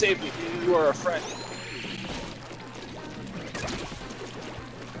 no, you saved me. You are a friend.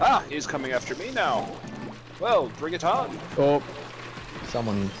 Ah, he's coming after me now. Well, bring it on. Oh.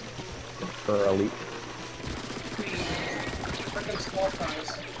 Someone for a leap. Freaking small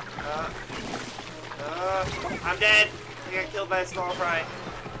fries. I'm dead. I got killed by a small fry.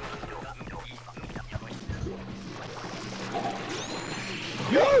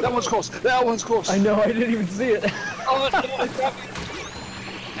 That one's close. That one's close. I know, I didn't even see it. Oh, no, I got me.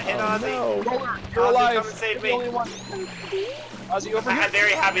 I hit Ozzy. No. Roller, you're Ozzy, alive. come and save You're me. the only one. Ozzy, over here. I'm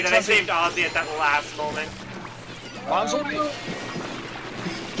very happy that I Ozzy. saved Ozzy at that last moment. Bombs over me.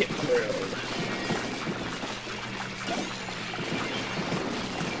 Get through.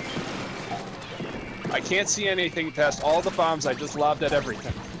 I can't see anything past all the bombs I just lobbed at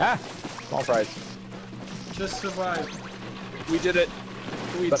everything. Ah! Small fries. Just survive. We did it.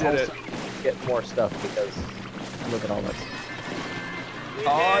 We But did also it. get more stuff because look at all this. We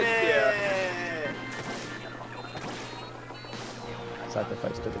Oh, did it! yeah.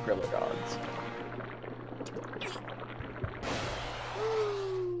 Sacrifice to the griller gods.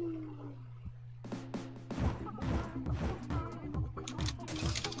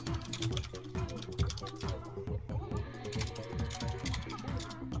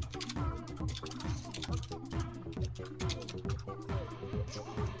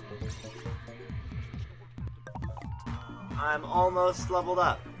 I'm almost leveled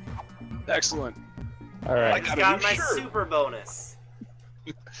up. Excellent. All I right. just got a got new my shirt. super bonus.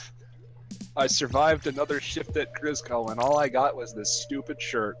 I survived another shift at Grisco, and all I got was this stupid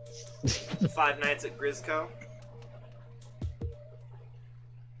shirt. 5 nights at Grisco.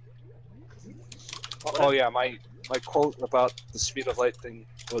 Oh yeah, my quote about the speed of light thing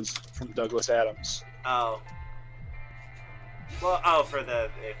was from Douglas Adams. Oh. Well, oh, for the...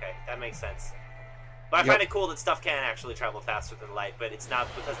 Okay, that makes sense. But I Yep. find it cool that stuff can actually travel faster than light, but it's not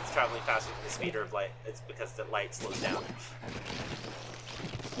because it's traveling faster than the speed of light, it's because the light slows down.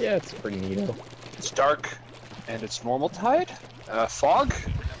 Yeah, it's pretty neato. It's dark, and it's normal tide. Fog.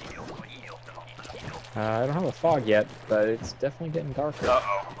 I don't have a fog yet, but it's definitely getting darker.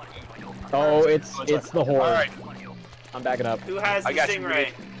 Uh-oh. Oh, it's the horde. All right, I'm backing up. Who has the I got you, stingray?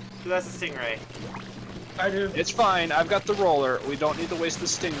 Reed. Who has the stingray? I do. it's fine. I've got the roller. We don't need to waste the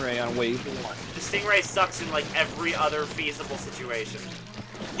stingray on wave 1. The stingray sucks in like every other feasible situation.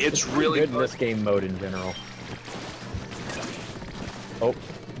 It's Pretty really good in this game mode in general. Oh,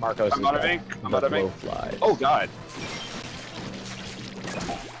 Marcos I'm is out of back. ink. I'm The out of ink. blowflies. Oh god.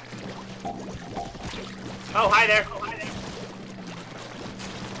 Oh, hi there!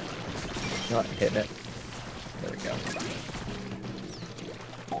 Not hitting it. There we go.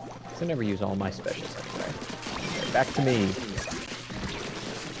 I never use all my specials anyway. Okay, back to me.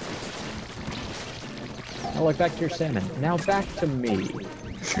 Now look, back to your salmon. Now back to me.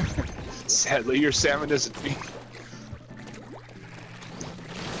 Sadly, your salmon isn't me.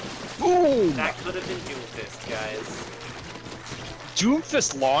 Boom! That could have been Doomfist, guys.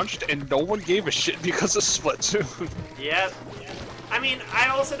 Doomfist launched and no one gave a shit because of Splatoon. Yep. I mean, I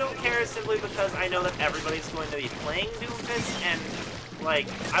also don't care simply because I know that everybody's going to be playing Doomfist, and like,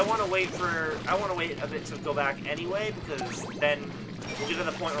 I want to wait a bit to go back anyway, because then we'll get to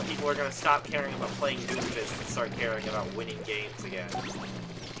the point where people are going to stop caring about playing Doomfist and start caring about winning games again.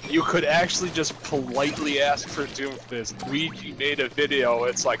 You could actually just politely ask for Doomfist. Luigi made a video,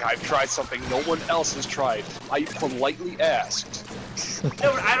 it's like, I've tried something no one else has tried. I politely asked. No,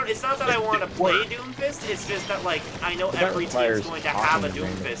 but it's not that I want to play Doomfist, it's just that, like, I know That every team's requires going to have a talking to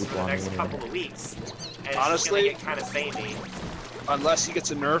random Doomfist for people the on next the couple internet. of weeks. And Honestly, it's just going to get kind of samey. Unless he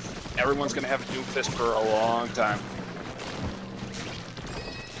gets a nerf, everyone's gonna have a Doomfist for a long time.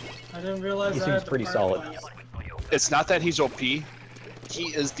 I didn't realize He I seems had the pretty solid. fireflies. It's not that he's OP. He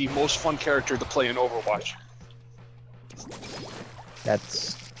is the most fun character to play in Overwatch.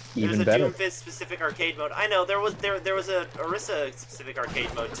 That's There's even a better. Doomfist specific arcade mode. I know there was a Orisa specific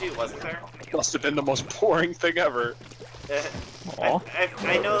arcade mode too, wasn't there? Must have been the most boring thing ever. Aw,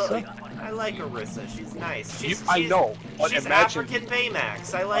 I know. Orisa? Like, I like Orisa. She's nice. I know, but She's imagine African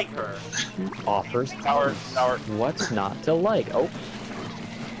Baymax. I like her. offers Tower. what's not to like? Oh,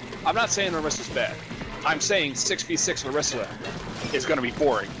 I'm not saying Orisa's bad. I'm saying 6v6 Orisa is gonna be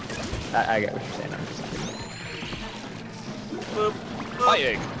boring. I get what you're saying. I'm just Boop, Hi,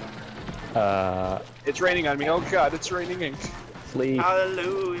 boop. Egg. It's raining on me. Oh god, it's raining ink. flee.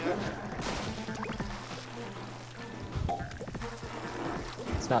 Hallelujah.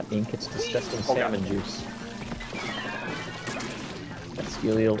 It's not ink, it's disgusting Oh, God. salmon juice. That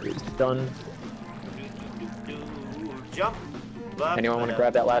Skeleal is done. Jump. move up. Anyone want to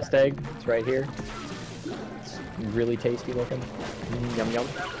grab that last egg? It's right here. It's really tasty looking. Yum yum.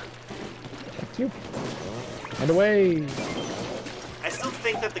 Thank you. And away. I still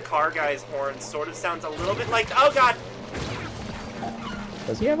think that the car guy's horn sort of sounds a little bit like. Oh god!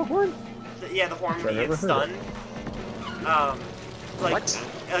 Does he have a horn? Yeah, the horn when he I've gets never heard stunned. Like, What?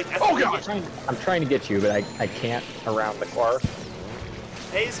 I Oh, think God! I'm trying to get you, but I can't around the car.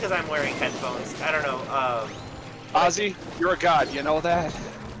 Maybe it's because I'm wearing headphones. I don't know. Ozzy, you're a god, you know that?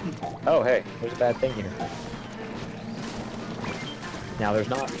 Oh, hey, there's a bad thing here. Now there's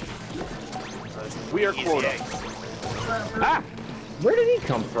not. We are easy quota. eggs. Ah! Where did he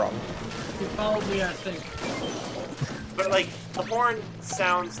come from? He followed me, I think. But like, the horn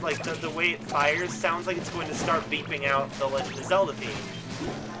sounds like the way it fires sounds like it's going to start beeping out the Legend of Zelda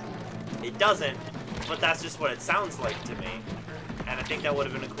theme. It doesn't, but that's just what it sounds like to me. And I think that would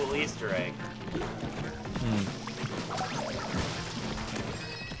have been a cool Easter egg.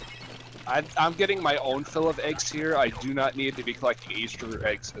 I'm getting my own fill of eggs here. I do not need to be collecting Easter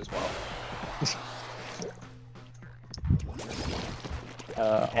eggs as well.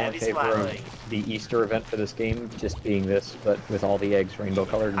 All in Heavy favor splatling. of the Easter event for this game just being this, but with all the eggs rainbow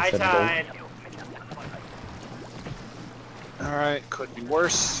colored High instead of tide. gold. Alright, could be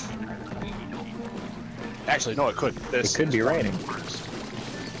worse. Actually, no, it could. It could be raining.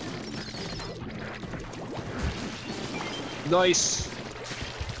 Nice.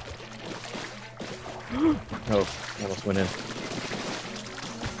 Oh, almost went in.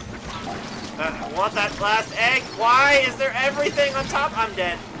 I want that last egg. Why is there everything on top? I'm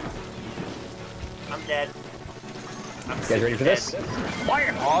dead. I'm dead. I'm You guys ready for this?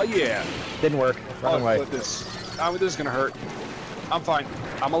 Oh yeah. Didn't work. Wrong way. This is gonna hurt. I'm fine.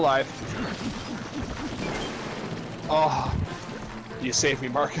 I'm alive. Oh, you saved me,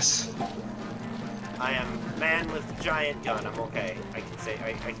 Marcus. I am man with giant gun. I'm okay. I can save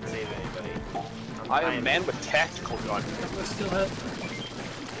anybody. I am man with tactical gun. We're still ahead.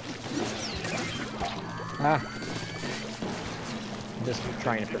 Ah. I'm just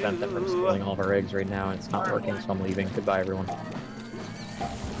trying to prevent them from stealing all of our eggs right now, and it's not working, so I'm leaving. Goodbye, everyone.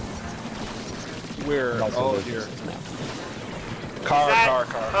 Where? Also Oh lose dear. this now. Car.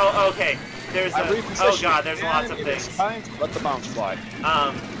 Oh, okay. There's I a. repositioned Oh god, there's again. lots of It is things. time to let the bounce fly.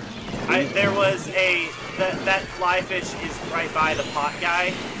 There was that fly fish is right by the pot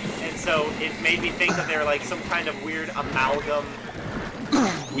guy, and so it made me think that they're like some kind of weird amalgam.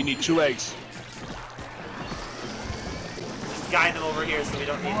 We need 2 eggs. Just guide them over here so we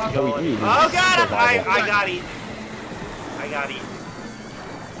don't need to No, go. we do. Oh god, Survival. I got eaten. I got eaten.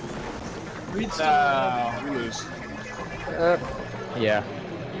 Reed's still ahead. We lose. Yeah,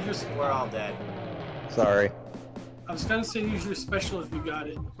 You just, We're all dead. sorry. I was gonna say use your special if you got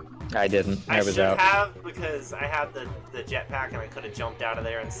it. I didn't. I was should out. have because I had the jetpack and I could have jumped out of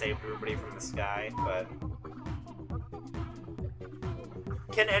there and saved everybody from the sky, but.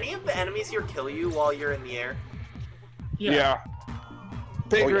 Can any of the enemies here kill you while you're in the air? Yeah.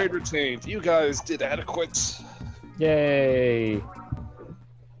 Pay Oh, yeah. grade retained. You guys did adequate. Yay!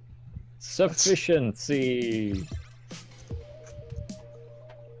 Sufficiency!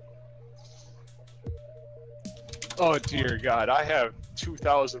 Oh dear God, I have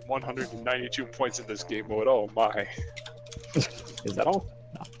 2,192 points in this game mode. Oh my. Is that all?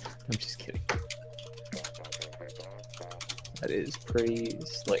 No, I'm just kidding. That is pretty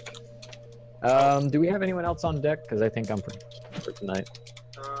slick. Do we have anyone else on deck? Because I think I'm pretty for tonight.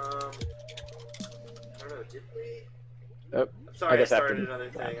 I don't know, did we? Oh, I'm sorry, I guess started after- another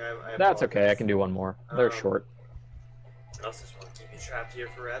thing. I That's okay, I apologize. can do one more. They're Um, short. I also just want to keep you trapped here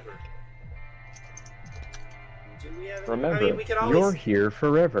forever. Do we have? Remember, I mean, we could you're always here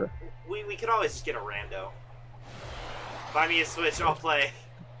forever. we could always just get a rando. Buy me a Switch, I'll play.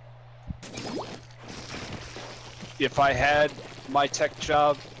 If I had my tech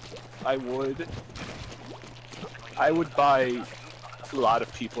job, I would buy a lot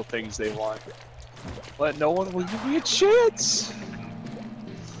of people things they want. But no one will give me a chance.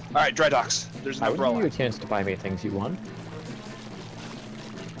 Alright, dry docks. There's an I would give you umbrella. a chance to buy me things you want.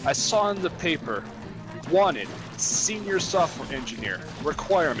 I saw in the paper, wanted, senior software engineer,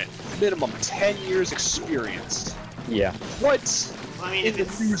 requirement, minimum 10 years experience. Yeah. What? Well, I mean, In if the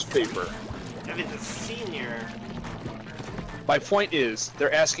it's newspaper. a senior, My point is,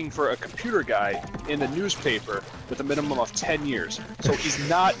 they're asking for a computer guy in the newspaper with a minimum of 10 years. So he's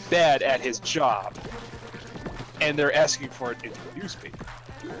not bad at his job. And they're asking for it in the newspaper.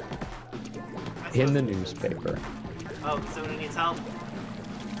 In the newspaper. Oh, someone needs help.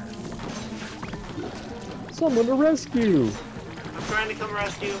 Someone to rescue! I'm trying to come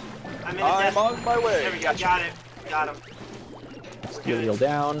rescue. I'm in a I'm death. on my way. There we go. Gotcha. Got it. Got him. Steel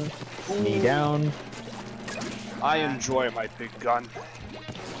down. Knee down. I enjoy my big gun.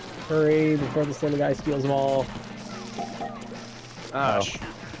 Hurry before this little guy steals them all. Ah, Oh. shoot.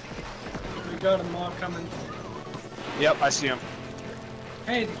 We got them all coming. Yep, I see him.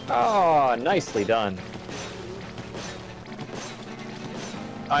 Hey, Oh, nicely done.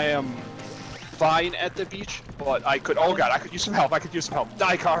 I am fine at the beach, but I could. Oh god, I could use some help. I could use some help.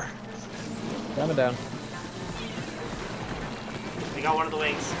 Die, car. Down. We got one of the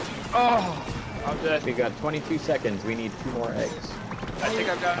wings. Oh, I'm dead. We got 22 seconds. We need 2 more eggs. I think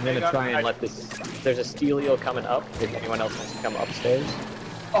I've got. I'm gonna try and let this. There's a steel eel coming up. If anyone else wants to come upstairs,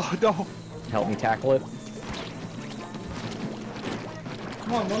 Oh no. help me tackle it.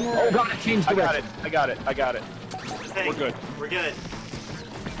 come on, one more. Oh god, it changed I got direction. it. I got it. I got it. Hey, We're good. We're good.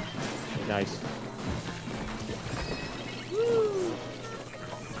 Nice.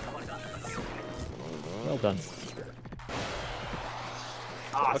 Well done.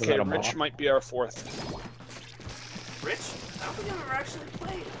 Awesome. Okay, that a Rich moth? might be our 4th. Rich? I don't think I've ever actually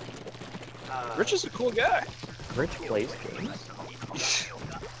played. Rich is a cool guy. Rich plays games.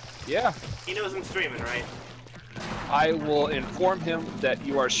 Yeah. He knows I'm streaming, right? I will inform him that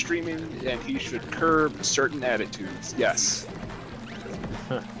you are streaming and he should curb certain attitudes. Yes.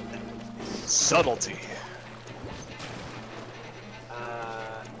 Subtlety.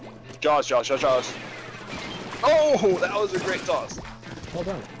 Jaws. Oh, that was a great toss. Well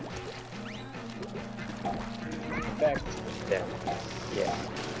done. Back there. Yeah.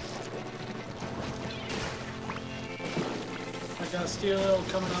 I got a steel eel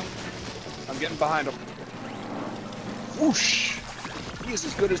coming up. I'm getting behind him. Whoosh! He is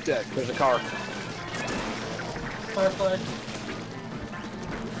as good as dead. There's a car. Firefly.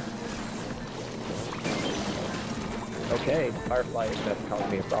 Okay, Firefly is going to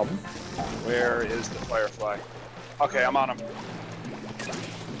cause me a problem. Where is the Firefly? Okay, I'm on him.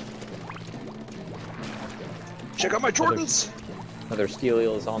 Check out my Jordans! Another steel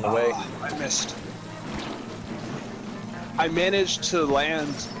eel is on the way. I missed. I managed to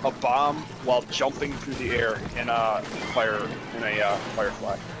land a bomb while jumping through the air in a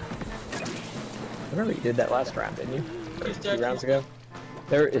Firefly. I remember you did that last round, didn't you? Or He's 2 dead. rounds ago.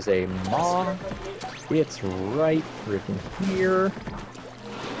 There is a maw. It's right freaking here.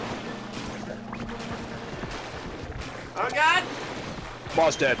 Oh god!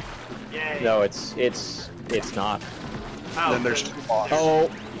 Maw's dead. Yay. No, it's not. Oh, Then there's 2 Maws. Oh,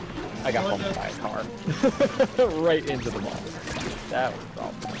 I got bumped by a car. Right into the maw. That was a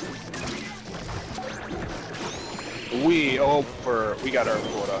problem. We got our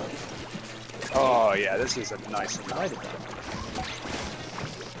quota. Oh yeah, this is a nice one.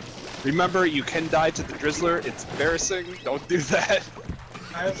 Remember, you can die to the Drizzler. It's embarrassing. Don't do that.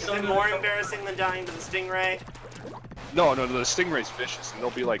 I have Is it some more embarrassing than dying to the Stingray? No, the Stingray's vicious, and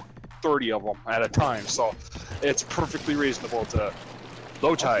there'll be like 30 of them at a time, so it's perfectly reasonable to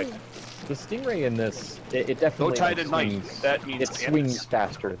low tide. The Stingray in this, it definitely Low tide at night. swings. That means It cannons. swings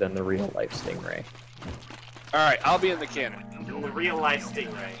faster than the real life Stingray. All right, I'll be in the cannon. The real life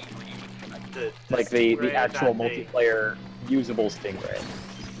Stingray. The The actual that they- multiplayer usable Stingray.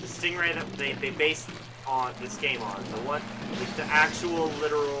 The Stingray that they based on this game on. The one, like the actual,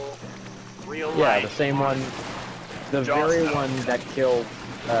 literal, real Yeah, life. the same one. The Jaws very now. one that killed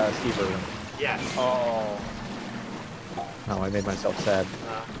Steve Irwin. Yes. Oh. Oh, I made myself sad.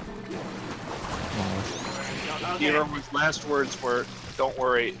 Okay. Irwin's last words were, "Don't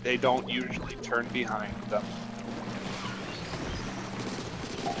worry, they don't usually turn behind them."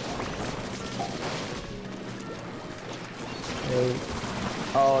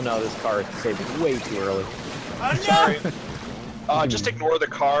 Oh no, this car is saving way too early. Oh no! Sorry. Just ignore the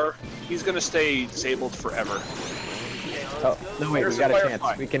car. He's gonna stay disabled forever. Okay, Oh, let's go. no wait, There's we got a a firefly.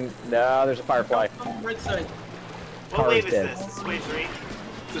 chance. We can, no, there's a Firefly. right side. What car wave is is dead. this? This is wave 3?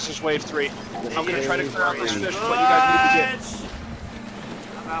 This is wave 3. I'm gonna try to clear out this Good. fish, but you guys need to get.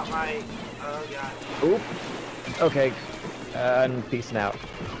 How about my... Oh god. Oop. Okay, I'm peacing out. Oh,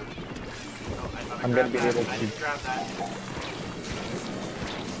 I thought I I'm gonna grabbed be that. able I to- didn't grab that.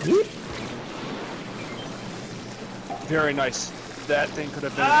 Whoop. Very nice. That thing could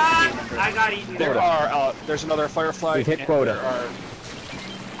have been. I got eaten. There are. There's another Firefly. We've hit and quota. There are.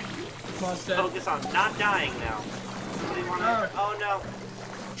 Lost that. Focus on not dying now. Somebody wanna... Oh no.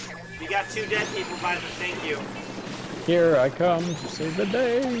 We got 2 dead people by the... Thank you. Here I come to save the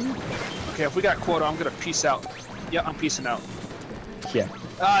day. Okay, if we got quota, I'm gonna peace out. Yeah, I'm peacing out. Yeah.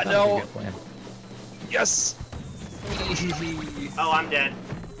 Ah, sounds like a no. good plan. Yes. Oh, I'm dead.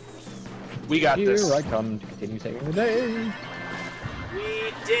 We got Here this. I come to continue saving the day.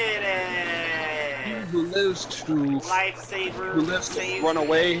 We did it! Hello lives to Lifesaver. Who lives to saves run the-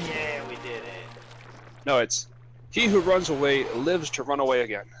 away. Yeah, we did it. No, it's he who runs away lives to run away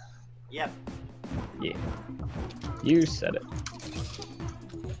again. Yep. Yeah. You said it.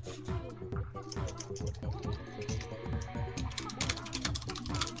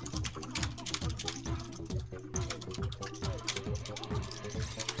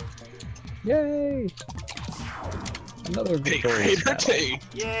 Yay! Another victorious battle. Day.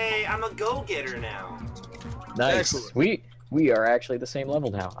 Yay, I'm a go-getter now. Nice. Excellent. We are actually the same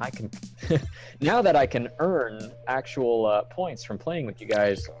level now. I can now that I can earn actual points from playing with you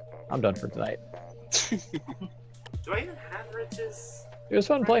guys. I'm done for tonight. Do I even have riches? It was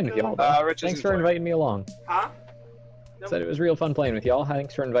fun playing with y'all. though. Riches Thanks is for fine. inviting me along. Huh? Said it was real fun playing with y'all.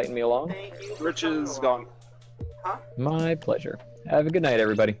 Thanks for inviting me along. Thank you. for Rich coming is along. gone. Huh? My pleasure. Have a good night,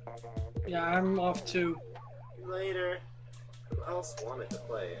 everybody. Yeah, I'm off too. Later. Who else wanted to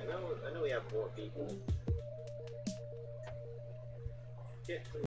play? I know we have more people. Get